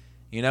hey,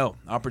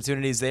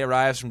 opportunities, they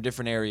arise from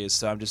different areas,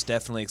 so I'm just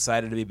definitely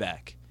excited to be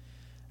back.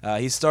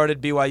 He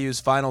started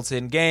BYU's final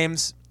 10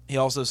 games. He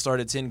also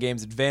started 10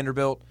 games at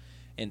Vanderbilt.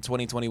 In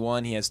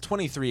 2021, he has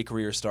 23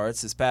 career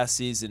starts. This past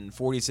season,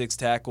 46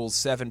 tackles,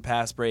 7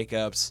 pass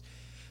breakups,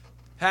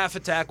 half a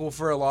tackle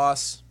for a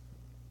loss.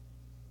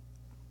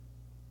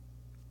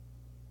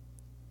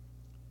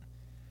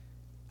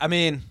 I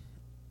mean,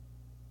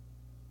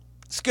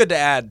 it's good to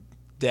add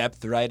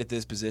depth, right, at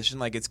this position.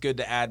 Like, it's good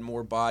to add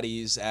more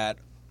bodies at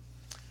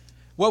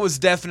what was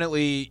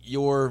definitely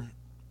your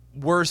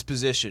worst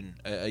position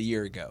a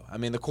year ago. I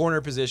mean, the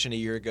corner position a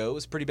year ago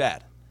was pretty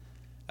bad.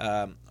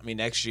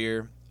 Next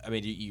year,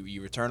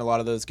 you return a lot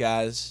of those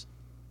guys.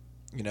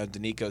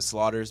 Danico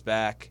Slaughter's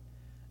back.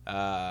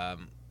 Guys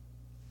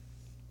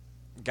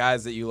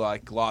that you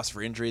lost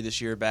for injury this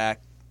year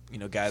back.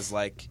 Guys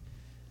like,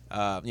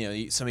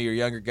 some of your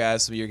younger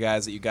guys, some of your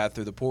guys that you got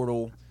through the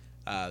portal,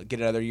 get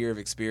another year of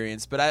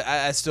experience. But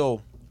I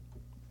still,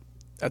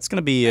 that's going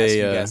to be ask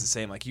you guys the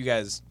same. Like, you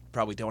guys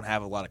probably don't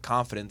have a lot of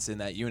confidence in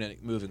that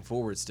unit moving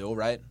forward still,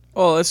 right?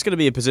 Well, it's going to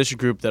be a position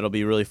group that'll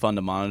be really fun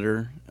to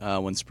monitor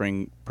when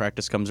spring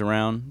practice comes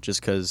around,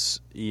 just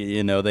because,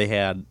 they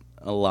had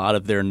a lot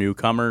of their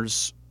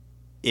newcomers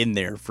in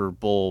there for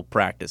bowl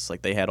practice.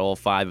 Like, they had all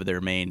 5 of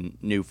their main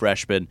new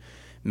freshmen,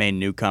 main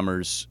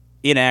newcomers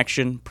in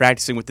action,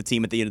 practicing with the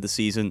team at the end of the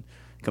season,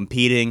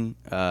 competing.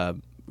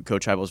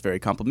 Coach Heupel was very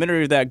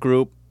complimentary of that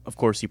group. Of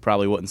course, he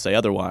probably wouldn't say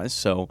otherwise,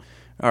 so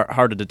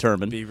hard to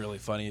determine. It'd be really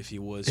funny if he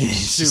was.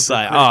 He's just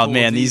like, oh,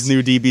 man, these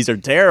new DBs are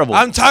terrible.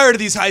 I'm tired of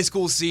these high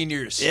school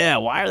seniors. Yeah,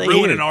 why are they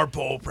ruining here? our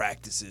bowl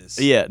practices?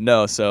 Yeah,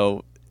 no,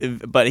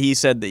 but he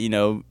said that,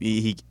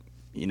 he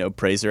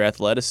praised their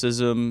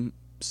athleticism,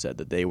 said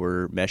that they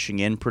were meshing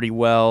in pretty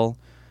well.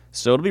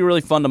 So it'll be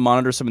really fun to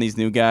monitor some of these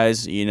new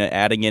guys.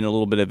 Adding in a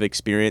little bit of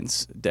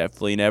experience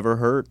definitely never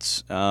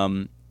hurts.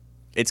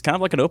 It's kind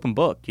of like an open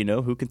book,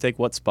 who can take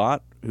what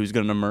spot, who's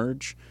going to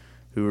emerge,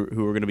 who are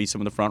going to be some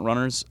of the front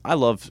runners. I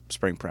love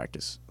spring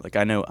practice. Like,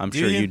 I'm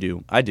sure you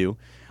do. I do.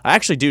 I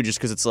actually do, just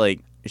because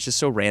it's just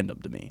so random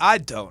to me. I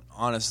don't,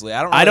 honestly.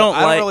 I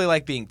don't really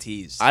like being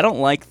teased. I don't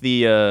like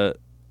the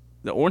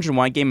orange and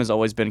white game has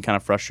always been kind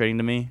of frustrating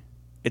to me.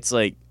 It's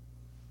like,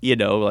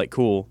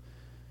 cool,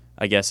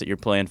 I guess, that you're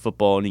playing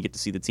football and you get to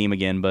see the team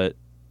again. But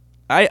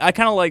I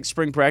kind of like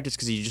spring practice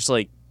because you just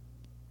I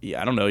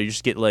don't know, you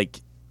just get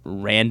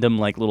random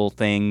little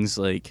things,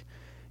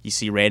 you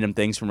see random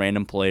things from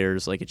random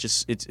players.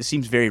 It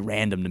seems very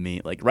random to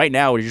me. Right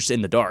now you're just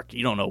in the dark.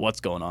 You don't know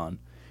what's going on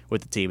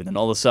with the team, and then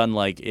all of a sudden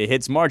it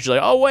hits March. You're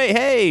like, oh wait,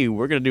 hey,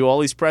 we're gonna do all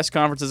these press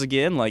conferences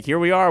again. Here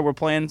we are, we're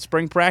playing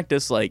spring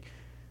practice.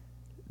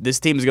 This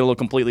team is gonna look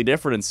completely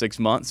different in 6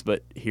 months,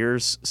 but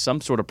here's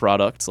some sort of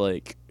product.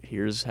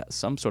 Here's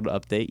some sort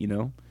of update.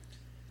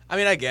 I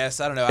mean, I guess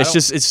I don't know.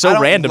 It's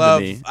so random to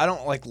me. I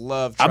don't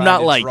love trying I'm not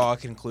to draw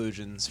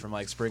conclusions from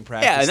spring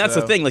practice. Yeah, and that's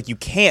the thing. You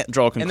can't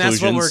draw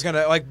conclusions. And that's what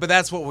we're gonna but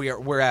that's what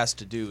we're asked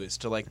to do is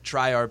to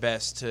try our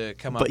best to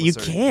come up. But with you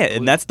certain can't,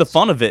 and that's the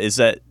fun of it. Is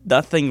that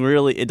nothing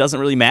really? It doesn't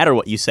really matter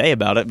what you say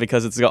about it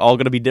because it's all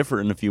going to be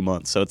different in a few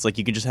months. So it's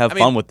you can just have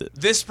fun with it.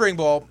 This spring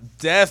ball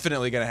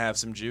definitely gonna have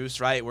some juice,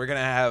 right? We're gonna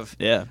have.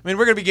 Yeah. I mean,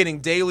 we're gonna be getting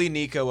daily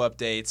Nico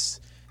updates.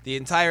 The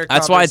entire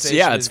That's why it's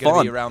conversation is going to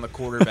fun. be around the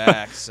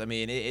quarterbacks. I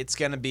mean, it's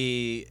going to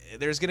be –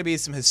 there's going to be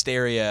some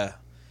hysteria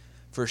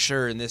for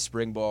sure in this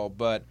spring ball.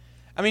 But,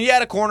 I mean, you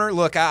had a corner.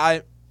 Look,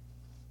 I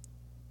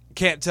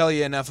can't tell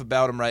you enough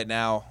about him right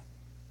now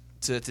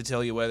to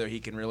tell you whether he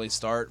can really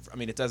start. I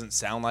mean, it doesn't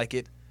sound like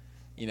it,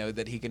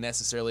 that he can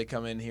necessarily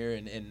come in here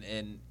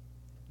and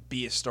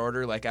be a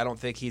starter. I don't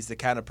think he's the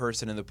kind of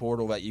person in the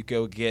portal that you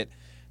go get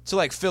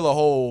to, fill a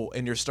hole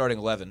in your starting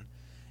 11.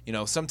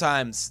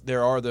 Sometimes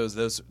there are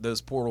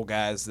those portal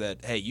guys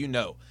that, hey,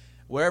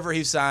 wherever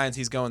he signs,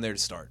 he's going there to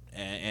start.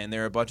 And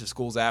there are a bunch of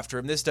schools after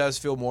him. This does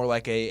feel more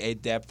like a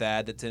depth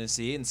add to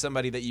Tennessee and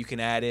somebody that you can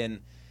add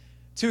in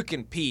to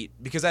compete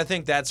because I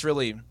think that's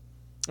really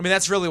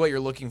what you're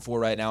looking for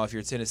right now if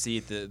you're Tennessee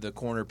at the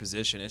corner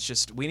position. It's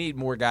just we need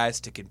more guys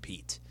to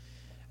compete.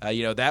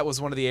 That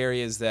was one of the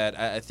areas that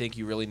I think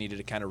you really needed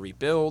to kind of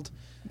rebuild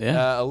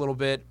a little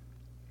bit.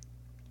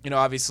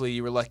 Obviously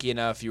you were lucky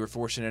enough, you were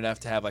fortunate enough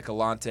to have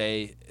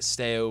Alante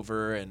stay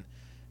over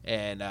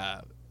and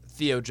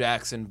Theo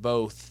Jackson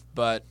both,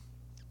 but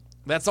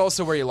that's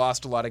also where you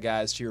lost a lot of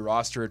guys to your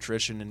roster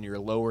attrition in your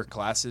lower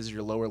classes,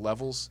 your lower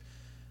levels.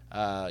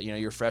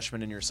 Your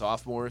freshmen and your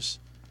sophomores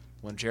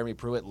when Jeremy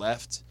Pruitt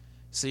left.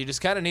 So you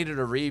just kind of needed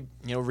to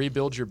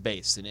rebuild your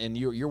base, and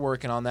you're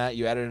working on that.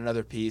 You added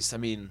another piece. I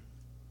mean,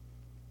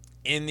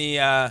 in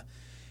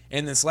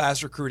this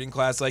last recruiting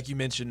class, like you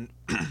mentioned,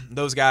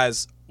 those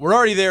guys were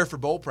already there for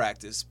bowl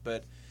practice,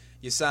 but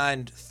you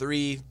signed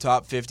 3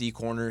 top 50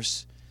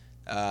 corners.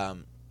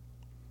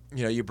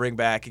 You bring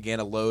back,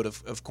 again, a load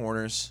of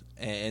corners,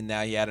 and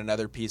now you add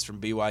another piece from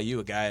BYU,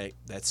 a guy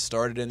that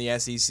started in the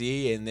SEC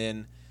and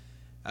then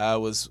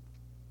was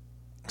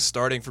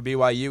starting for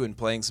BYU and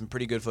playing some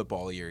pretty good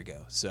football a year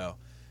ago. So,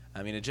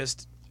 I mean, it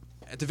just,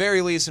 at the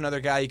very least, another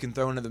guy you can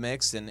throw into the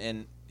mix,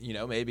 and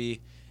maybe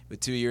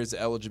with 2 years of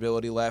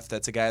eligibility left,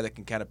 that's a guy that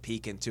can kind of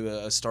peek into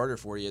a starter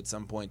for you at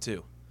some point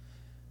too.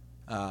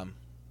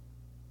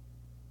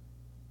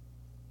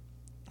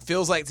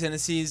 Feels like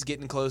Tennessee's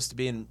getting close to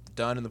being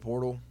done in the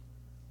portal.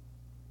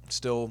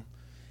 Still,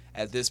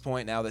 at this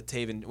point, now that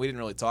we didn't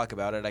really talk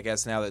about it, I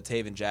guess now that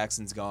Taven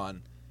Jackson's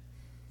gone,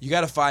 you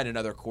got to find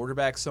another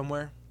quarterback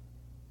somewhere.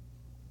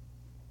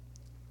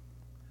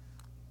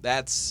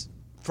 That's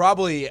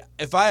probably,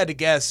 if I had to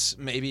guess,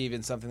 maybe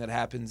even something that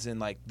happens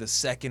in the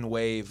second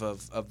wave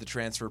of the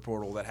transfer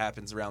portal that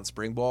happens around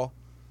spring ball.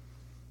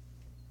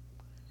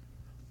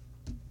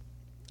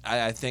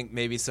 I think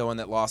maybe someone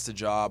that lost a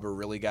job or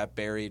really got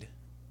buried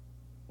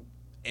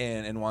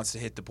and wants to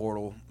hit the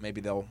portal,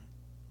 maybe they'll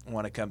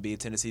want to come be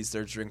Tennessee's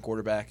third-string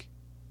quarterback.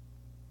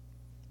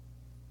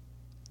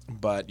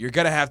 But you're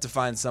going to have to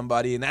find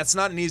somebody, and that's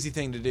not an easy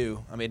thing to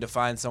do. I mean, to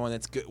find someone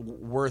that's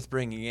worth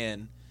bringing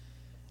in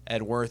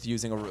and worth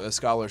using a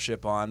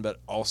scholarship on, but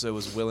also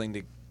is willing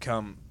to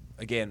come,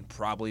 again,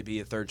 probably be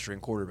a third-string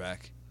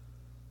quarterback.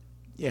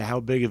 Yeah, how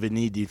big of a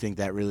need do you think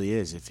that really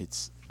is? If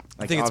it's,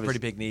 I think it's a pretty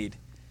big need.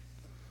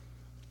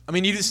 I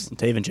mean,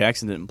 Taven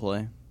Jackson didn't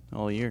play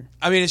all year.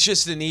 I mean, it's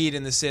just a need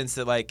in the sense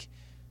that,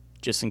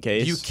 just in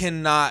case. You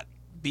cannot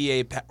be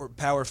a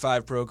Power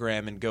 5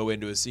 program and go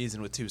into a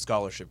season with 2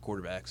 scholarship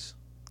quarterbacks.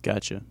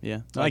 Gotcha,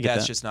 yeah. I get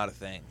that's that. just not a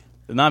thing.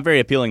 Not very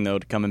appealing, though,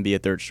 to come and be a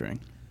third string.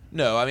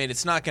 No, I mean,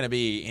 it's not going to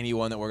be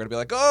anyone that we're going to be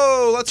like,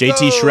 oh, let's JT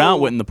go. Shrout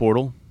went in the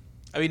portal.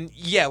 I mean,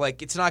 yeah,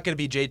 it's not going to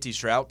be JT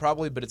Shrout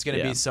probably, but it's going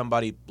to be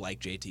somebody like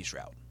JT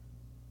Shrout.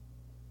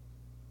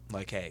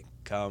 Hey,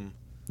 come.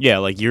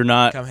 Yeah, you're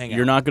not come hang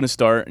you're out. Not going to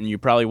start, and you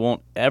probably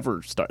won't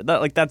ever start.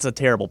 That's a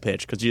terrible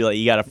pitch because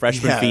you got a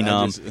freshman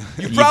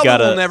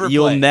phenom.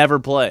 You'll never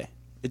play.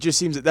 It just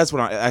seems that's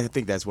what I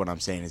think. That's what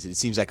I'm saying. Is it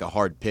seems like a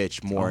hard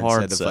pitch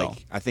more instead of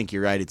I think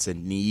you're right. It's a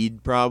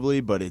need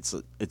probably, but it's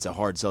a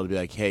hard sell to be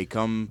like, hey,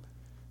 come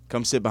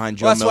sit behind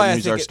Joe Milton,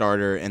 who's our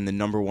starter, and the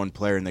number 1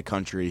 player in the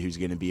country who's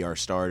going to be our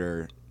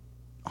starter,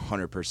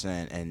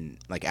 100%, and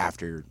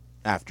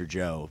after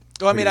Joe.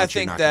 Well, I mean, I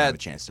think you're not gonna have a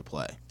chance to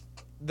play.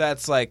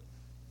 That's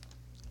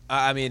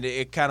I mean,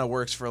 it kind of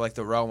works for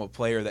the realm of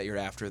player that you're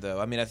after,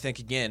 though. I mean, I think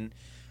again,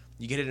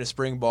 you get into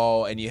spring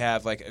ball and you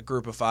have a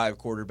group of 5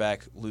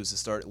 quarterback lose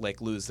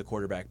the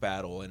quarterback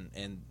battle,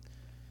 and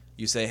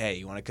you say, hey,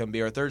 you want to come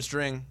be our third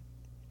string?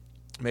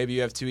 Maybe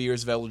you have 2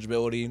 years of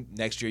eligibility.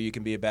 Next year you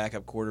can be a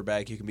backup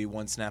quarterback. You can be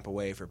 1 snap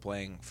away for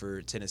playing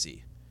for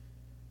Tennessee.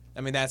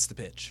 I mean, that's the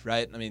pitch,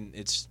 right? I mean,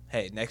 it's,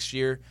 hey, next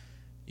year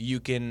you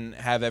can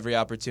have every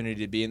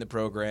opportunity to be in the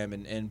program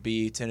and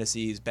be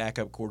Tennessee's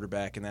backup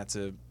quarterback, and that's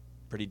a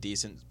pretty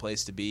decent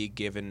place to be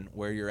given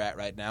where you're at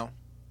right now.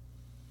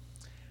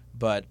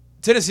 But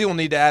Tennessee will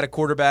need to add a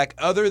quarterback.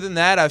 Other than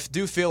that, I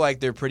do feel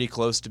like they're pretty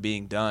close to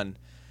being done.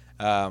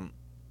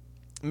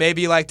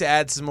 Maybe you like to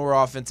add some more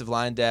offensive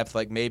line depth.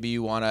 Like maybe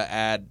you want to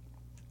add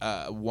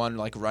one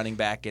like running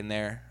back in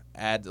there.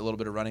 Add a little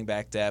bit of running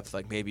back depth.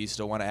 Like maybe you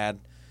still want to add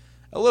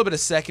a little bit of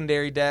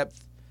secondary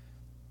depth.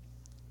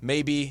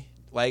 Maybe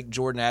like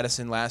Jordan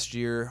Addison last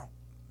year,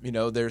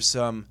 there's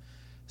some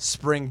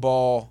spring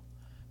ball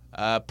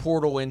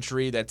portal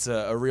entry that's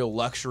a real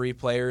luxury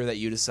player that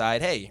you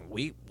decide, hey,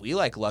 we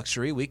like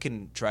luxury. We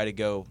can try to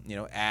go,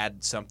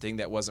 add something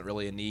that wasn't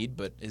really a need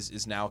but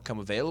is now come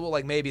available.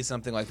 Like maybe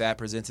something like that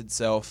presents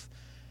itself.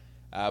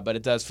 But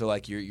it does feel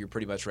like you're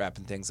pretty much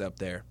wrapping things up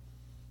there.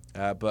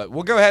 But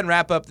we'll go ahead and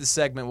wrap up this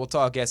segment. We'll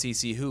talk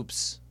SEC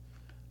hoops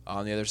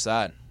on the other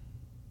side.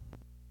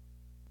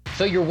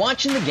 So you're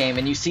watching the game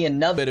and you see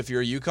another. But if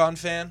you're a UConn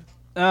fan,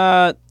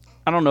 I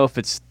don't know if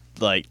it's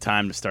like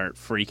time to start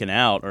freaking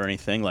out or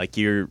anything. Like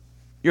you're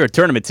a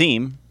tournament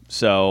team,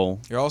 so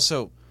you're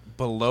also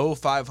below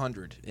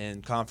 500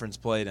 in conference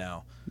play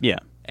now. Yeah,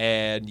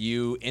 and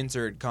you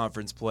entered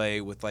conference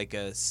play with like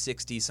a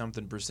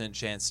 60-something%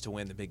 chance to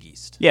win the Big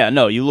East. Yeah,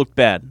 no, you look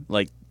bad.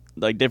 Like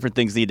different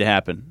things need to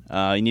happen.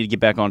 You need to get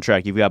back on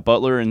track. You've got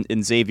Butler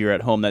and Xavier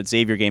at home. That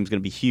Xavier game is going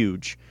to be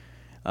huge.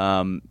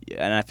 And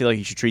I feel like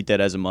you should treat that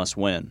as a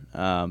must-win.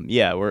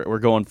 Yeah, we're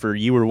going for.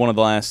 You were one of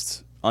the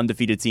last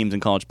undefeated teams in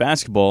college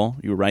basketball.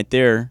 You were right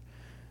there,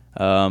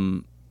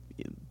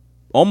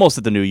 almost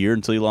at the new year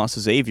until you lost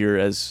to Xavier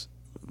as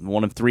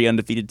one of 3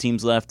 undefeated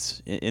teams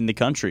left in the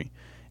country.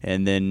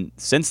 And then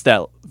since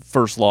that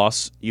first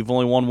loss, you've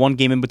only won 1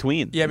 game in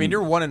between. Yeah, I mean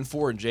you're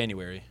 1-4 in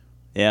January.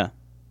 Yeah,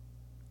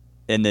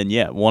 and then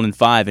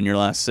 1-5 in your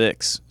last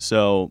 6.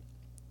 So.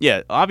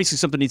 Yeah, obviously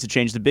something needs to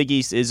change. The Big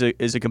East is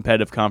a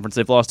competitive conference.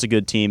 They've lost to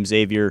good teams,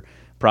 Xavier,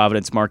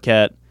 Providence,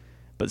 Marquette.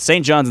 But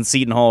St. John's and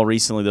Seton Hall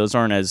recently, those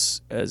aren't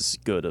as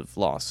good of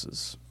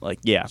losses.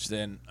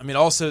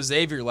 Also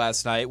Xavier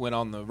last night went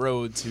on the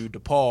road to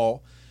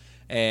DePaul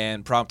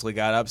and promptly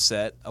got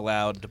upset,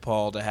 allowed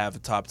DePaul to have a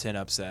top 10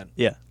 upset.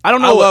 Yeah. I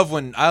don't know. I love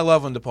when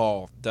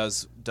DePaul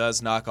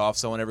does knock off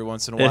someone every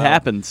once in a while. It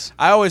happens.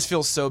 I always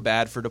feel so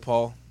bad for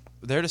DePaul.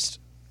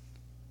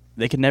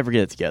 They can never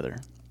get it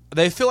together.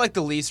 They feel like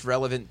the least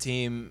relevant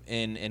team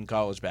in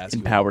college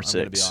basketball. In Power 6. I'm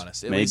going to be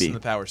honest. At maybe. least in the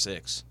Power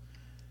 6.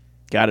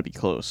 Got to be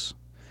close.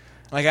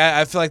 Like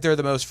I feel like they're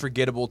the most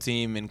forgettable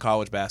team in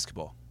college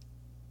basketball.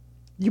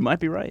 You might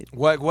be right.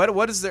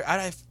 What is their?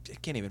 I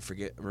can't even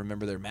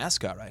remember their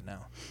mascot right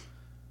now.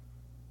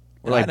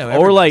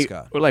 Or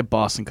like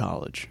Boston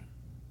College.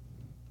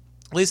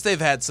 At least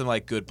they've had some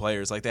like good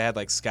players. Like they had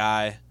like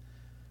Sky,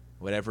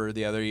 whatever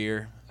the other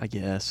year. I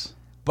guess.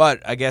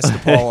 But I guess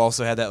DePaul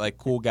also had that like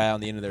cool guy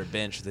on the end of their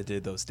bench that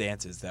did those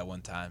dances that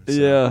one time. So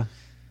yeah.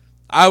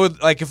 I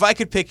would like if I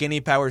could pick any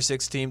Power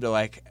 6 team to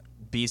like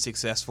be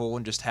successful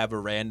and just have a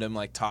random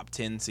like top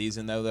 10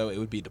 season though it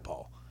would be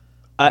DePaul.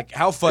 Like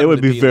how fun would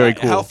it be? Very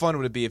cool. How fun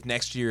would it be if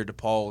next year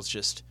DePaul is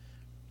just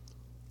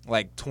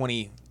like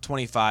 25-4?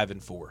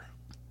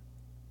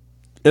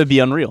 It would be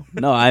unreal.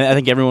 No, I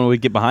think everyone would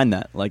get behind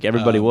that. Like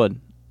everybody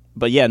would.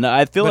 But yeah, no,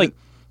 I feel like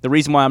the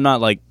reason why I'm not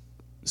like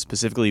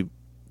specifically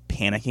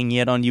panicking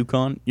yet on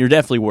UConn, you're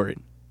definitely worried.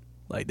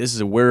 Like this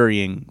is a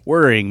worrying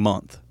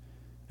month.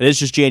 It is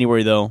just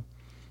January though,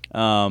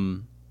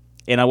 and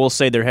I will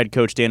say their head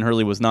coach Dan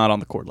Hurley was not on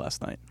the court last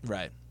night,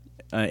 right?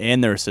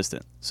 And their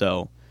assistant,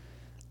 so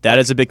that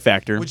is a big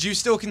factor. Would you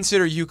still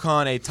consider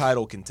UConn a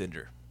title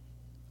contender?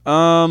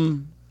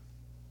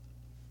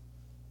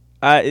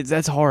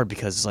 That's hard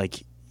because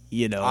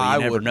you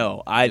never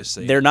know.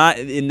 They're not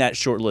in that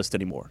short list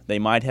anymore. They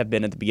might have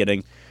been at the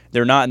beginning.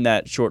 They're not in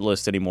that short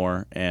list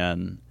anymore,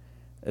 and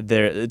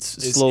it's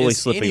slowly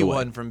slipping away. Is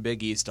anyone from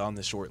Big East on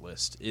the short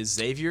list? Is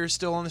Xavier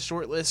still on the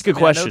short list? Good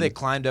question. I know they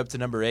climbed up to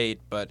number 8,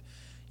 but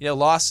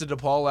lost to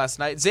DePaul last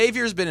night.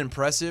 Xavier's been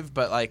impressive,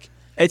 but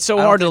it's so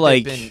hard to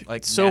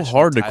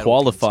hard to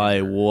qualify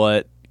contender.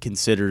 What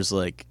considers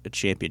like a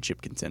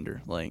championship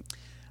contender.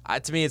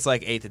 To me, it's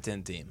like 8 to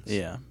 10 teams.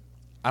 Yeah,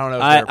 I don't know.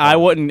 I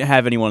wouldn't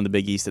have anyone in the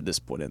Big East at this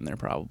point in there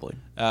probably.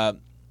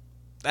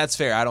 That's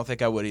fair. I don't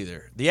think I would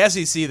either. The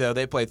SEC, though,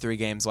 they played 3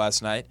 games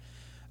last night.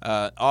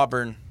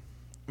 Auburn,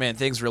 man,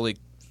 things really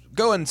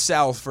going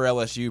south for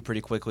LSU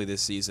pretty quickly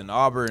this season.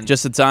 Auburn.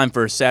 Just in time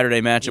for a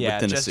Saturday matchup with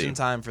Tennessee. Just in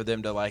time for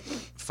them to,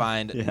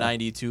 find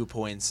 92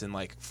 points in,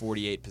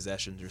 48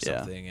 possessions or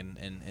something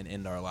and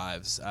end our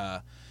lives.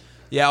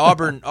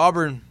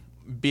 Auburn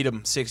beat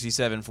them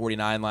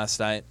 67-49 last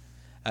night.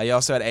 You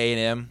also had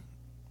A&M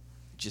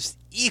just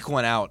eke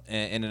one out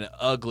in an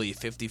ugly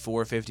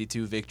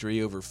 54-52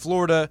 victory over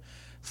Florida.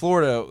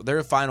 Florida,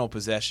 their final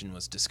possession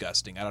was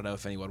disgusting. I don't know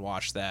if anyone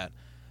watched that.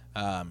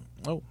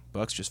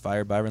 Bucks just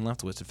fired Byron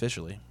Leftwich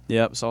officially.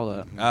 Yep,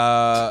 saw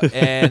that.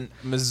 And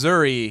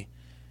Missouri,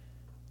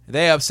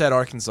 they upset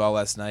Arkansas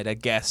last night. I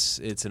guess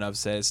it's an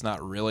upset. It's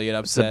not really an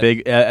upset.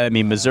 It's a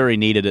big. Missouri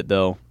needed it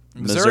though.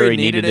 Missouri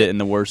needed it in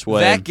the worst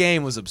way. That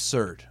game was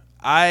absurd.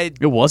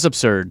 It was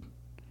absurd.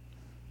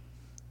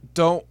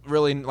 Don't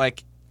really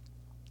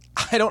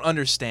I don't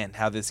understand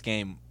how this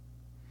game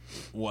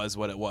was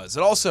what it was.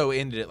 It also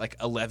ended at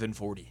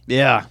 11:40.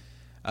 Yeah.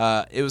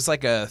 It was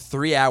like a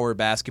 3-hour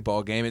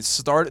basketball game.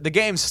 The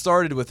game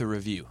started with a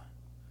review.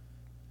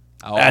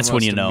 That's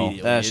when you know.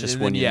 That's just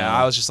when you know.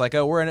 I was just like,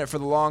 oh, we're in it for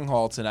the long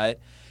haul tonight.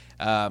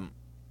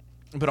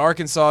 But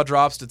Arkansas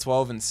drops to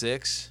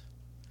 12-6.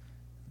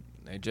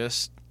 They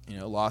just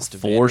lost to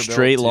 4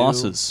 straight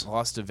losses.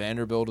 Lost to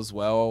Vanderbilt as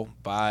well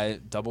by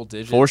double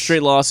digits. 4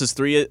 straight losses.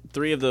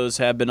 Three of those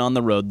have been on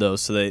the road though,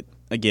 so they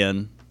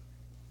again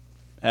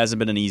hasn't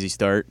been an easy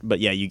start. But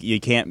yeah, you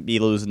can't be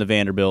losing to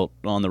Vanderbilt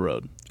on the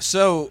road.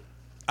 So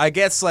I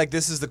guess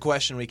this is the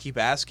question we keep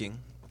asking.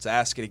 Let's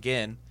ask it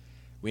again.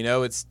 We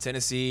know it's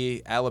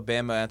Tennessee,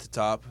 Alabama at the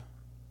top,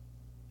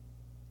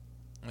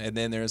 and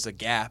then there's a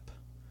gap.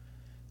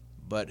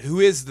 But who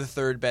is the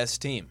third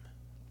best team?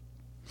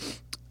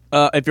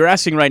 If you're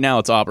asking right now,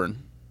 it's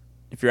Auburn.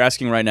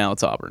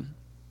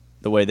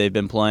 The way they've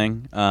been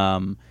playing.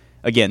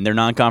 Again, their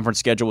non-conference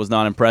schedule was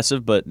not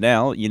impressive, but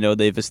now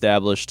they've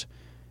established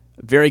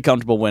a very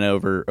comfortable win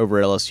over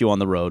LSU on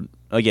the road.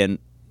 Again,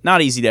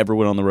 not easy to ever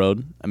win on the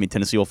road. I mean,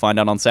 Tennessee will find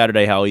out on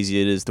Saturday how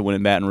easy it is to win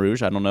in Baton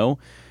Rouge. I don't know.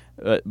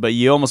 But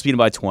you almost beat them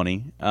by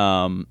 20.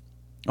 Home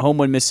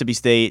win Mississippi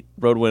State,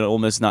 road win Ole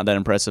Miss, not that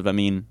impressive. I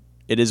mean,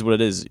 it is what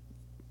it is.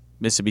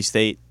 Mississippi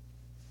State,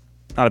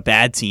 not a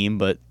bad team,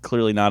 but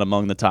clearly not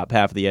among the top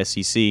half of the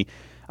SEC.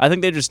 I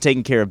think they're just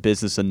taking care of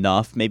business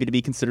enough maybe to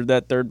be considered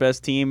that third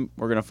best team.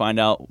 We're going to find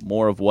out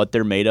more of what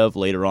they're made of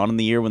later on in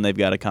the year when they've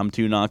got to come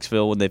to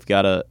Knoxville, when they've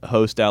got to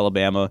host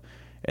Alabama,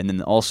 and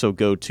then also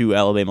go to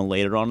Alabama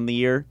later on in the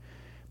year.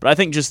 But I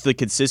think just the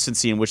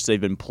consistency in which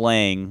they've been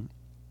playing,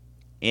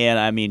 and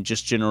I mean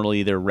just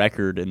generally their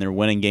record and they're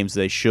winning games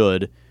they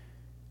should,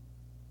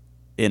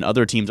 and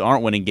other teams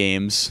aren't winning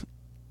games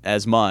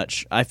as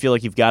much, I feel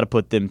like you've got to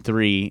put them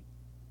 3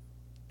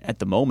 at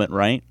the moment,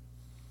 right?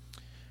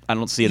 I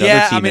don't see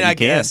another team that you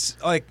guess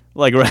like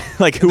who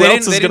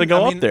else is going to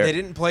go up there? They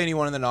didn't play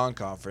anyone in the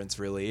non-conference,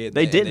 really.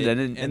 They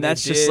didn't, and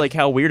that's just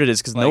how weird it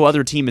is because no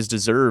other team has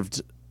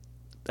deserved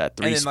that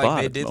 3 spot. And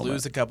they did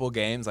lose a couple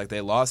games. Like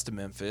they lost to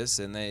Memphis,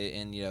 and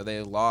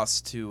they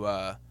lost to.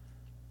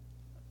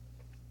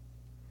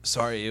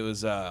 It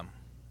was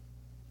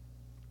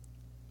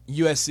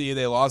USC.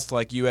 They lost to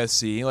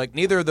USC.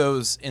 Neither of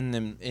those in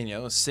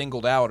them,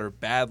 singled out are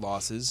bad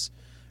losses.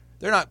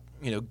 They're not.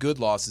 Good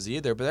losses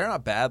either, but they're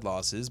not bad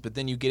losses. But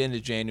then you get into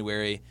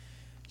January,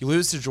 you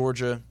lose to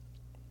Georgia,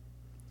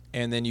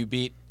 and then you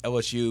beat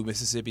LSU,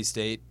 Mississippi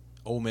State,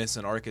 Ole Miss,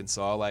 and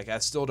Arkansas. I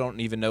still don't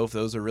even know if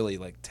those are really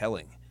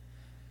telling.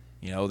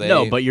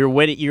 No, but you're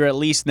winning. You're at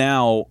least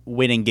now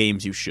winning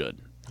games you should,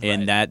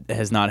 and that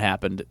has not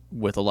happened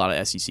with a lot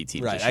of SEC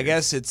teams. Right. I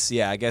guess it's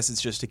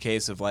just a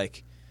case of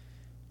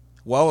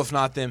well, if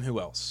not them, who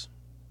else?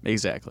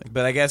 Exactly.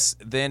 But I guess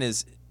then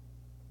is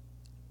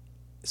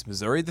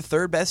Missouri the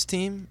third best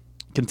team?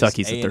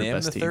 Kentucky's the third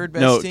best team. Third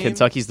best team?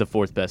 Kentucky's the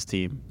 4th best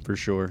team for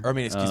sure. Or,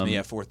 excuse me,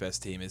 4th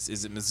best team. Is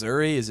it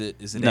Missouri? Is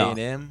it no.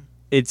 A&M?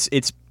 It's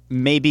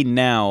maybe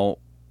now,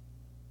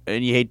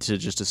 and you hate to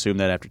just assume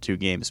that after 2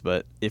 games,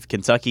 but if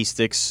Kentucky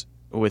sticks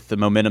with the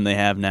momentum they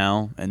have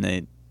now,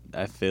 and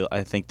I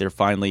think they're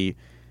finally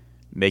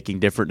making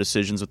different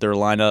decisions with their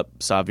lineup.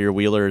 Xavier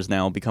Wheeler has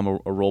now become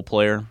a role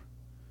player.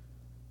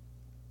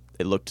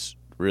 It looked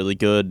really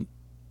good.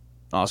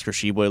 Oscar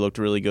Tshiebwe looked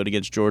really good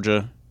against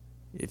Georgia.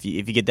 If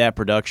you get that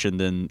production,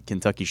 then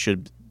Kentucky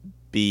should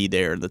be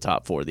there in the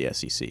top 4 of the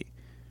SEC.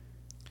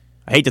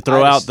 I hate to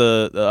throw out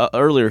the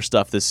earlier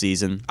stuff this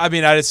season. I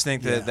just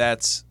think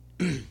that's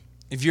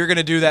if you're going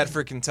to do that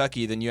for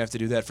Kentucky, then you have to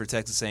do that for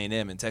Texas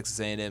A&M, and Texas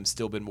A&M's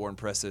still been more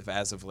impressive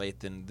as of late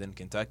than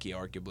Kentucky,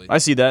 arguably. I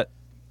see that.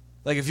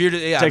 If you're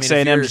Texas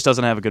A&M just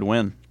doesn't have a good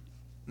win.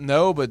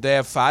 No, but they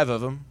have 5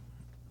 of them.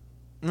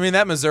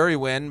 That Missouri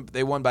win,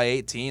 they won by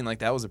 18.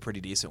 That was a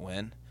pretty decent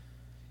win.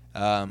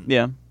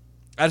 Yeah.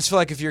 I just feel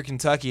like if you're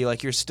Kentucky,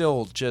 you're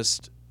still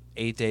just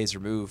 8 days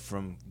removed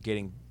from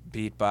getting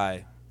beat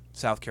by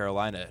South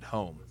Carolina at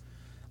home.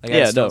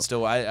 I still just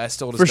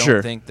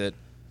don't think that.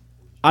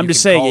 I'm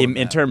just saying,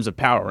 in terms of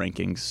power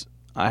rankings,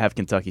 I have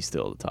Kentucky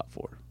still in the top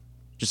 4,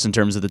 just in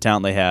terms of the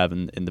talent they have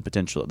and the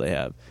potential that they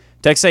have.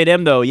 Texas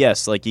A&M, though,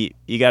 yes,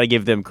 you got to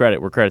give them credit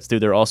where credit's due.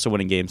 They're also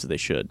winning games that they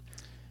should.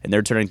 And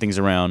they're turning things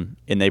around,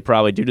 and they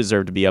probably do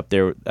deserve to be up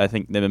there. I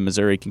think them and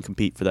Missouri can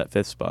compete for that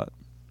 5th spot.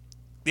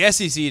 The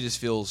SEC just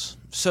feels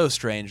so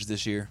strange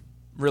this year.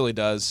 Really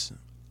does.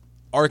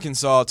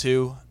 Arkansas,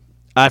 too.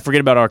 I forget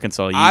about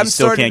Arkansas. You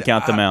still can't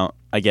count them out,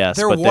 I guess.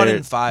 They're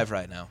 1-5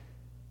 right now.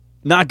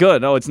 Not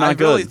good. No, it's not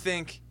good.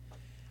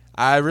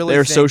 I really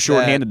they're think so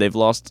shorthanded. They've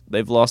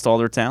lost all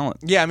their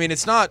talent. Yeah,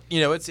 it's not.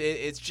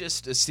 It's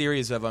just a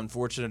series of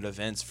unfortunate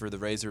events for the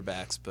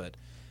Razorbacks, but.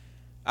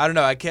 I don't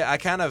know. I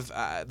kind of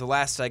the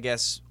last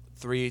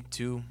 3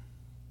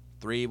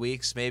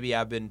 weeks maybe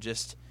I've been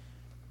just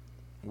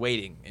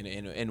waiting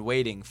and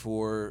waiting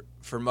for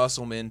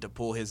Musselman to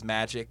pull his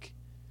magic,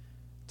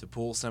 to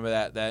pull some of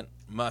that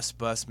must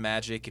bust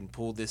magic and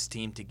pull this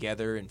team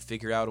together and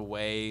figure out a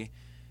way,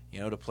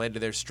 to play to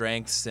their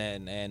strengths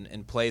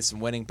and play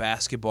some winning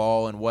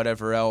basketball and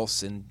whatever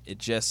else, and it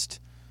just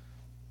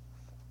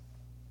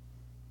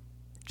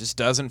Just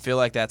doesn't feel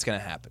like that's going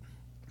to happen.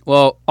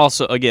 Well,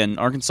 also, again,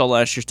 Arkansas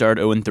last year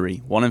started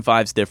 0-3.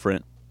 1-5 is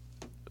different.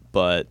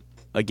 But,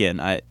 again,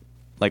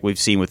 like we've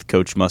seen with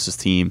Coach Muss's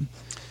team,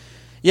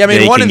 yeah, I mean,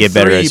 they 1-3, can get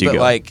better as you but go.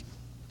 like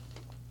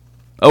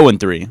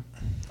 0-3.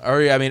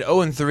 Or I mean,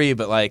 0-3,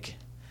 but like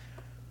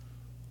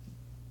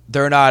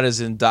they're not as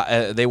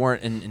they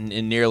weren't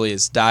in nearly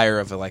as dire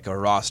of a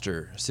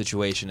roster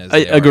situation as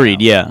they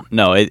agreed. are now. Yeah,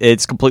 no,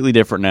 it's completely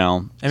different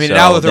now. I mean, so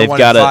now that they're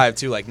 1-5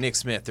 too, like Nick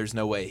Smith, there's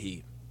no way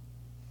he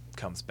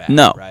comes back.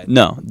 No, right?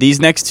 no.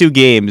 These next two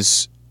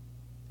games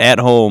at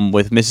home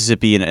with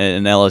Mississippi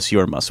and LSU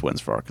are must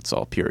wins for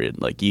Arkansas. Period.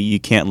 Like you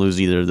can't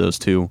lose either of those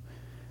two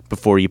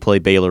before you play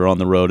Baylor on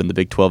the road in the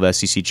Big 12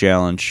 SEC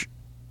Challenge.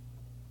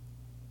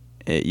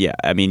 Yeah,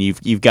 I mean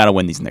you've got to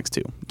win these next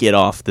two. Get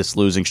off this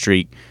losing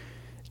streak.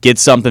 Get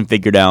something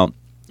figured out.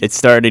 It's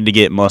starting to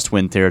get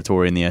must-win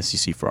territory in the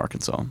SEC for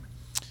Arkansas.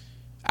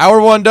 Hour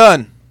 1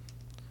 done.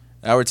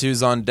 Hour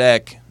 2's on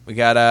deck. We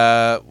got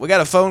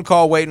a phone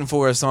call waiting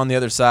for us on the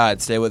other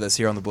side. Stay with us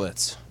here on the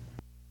Blitz.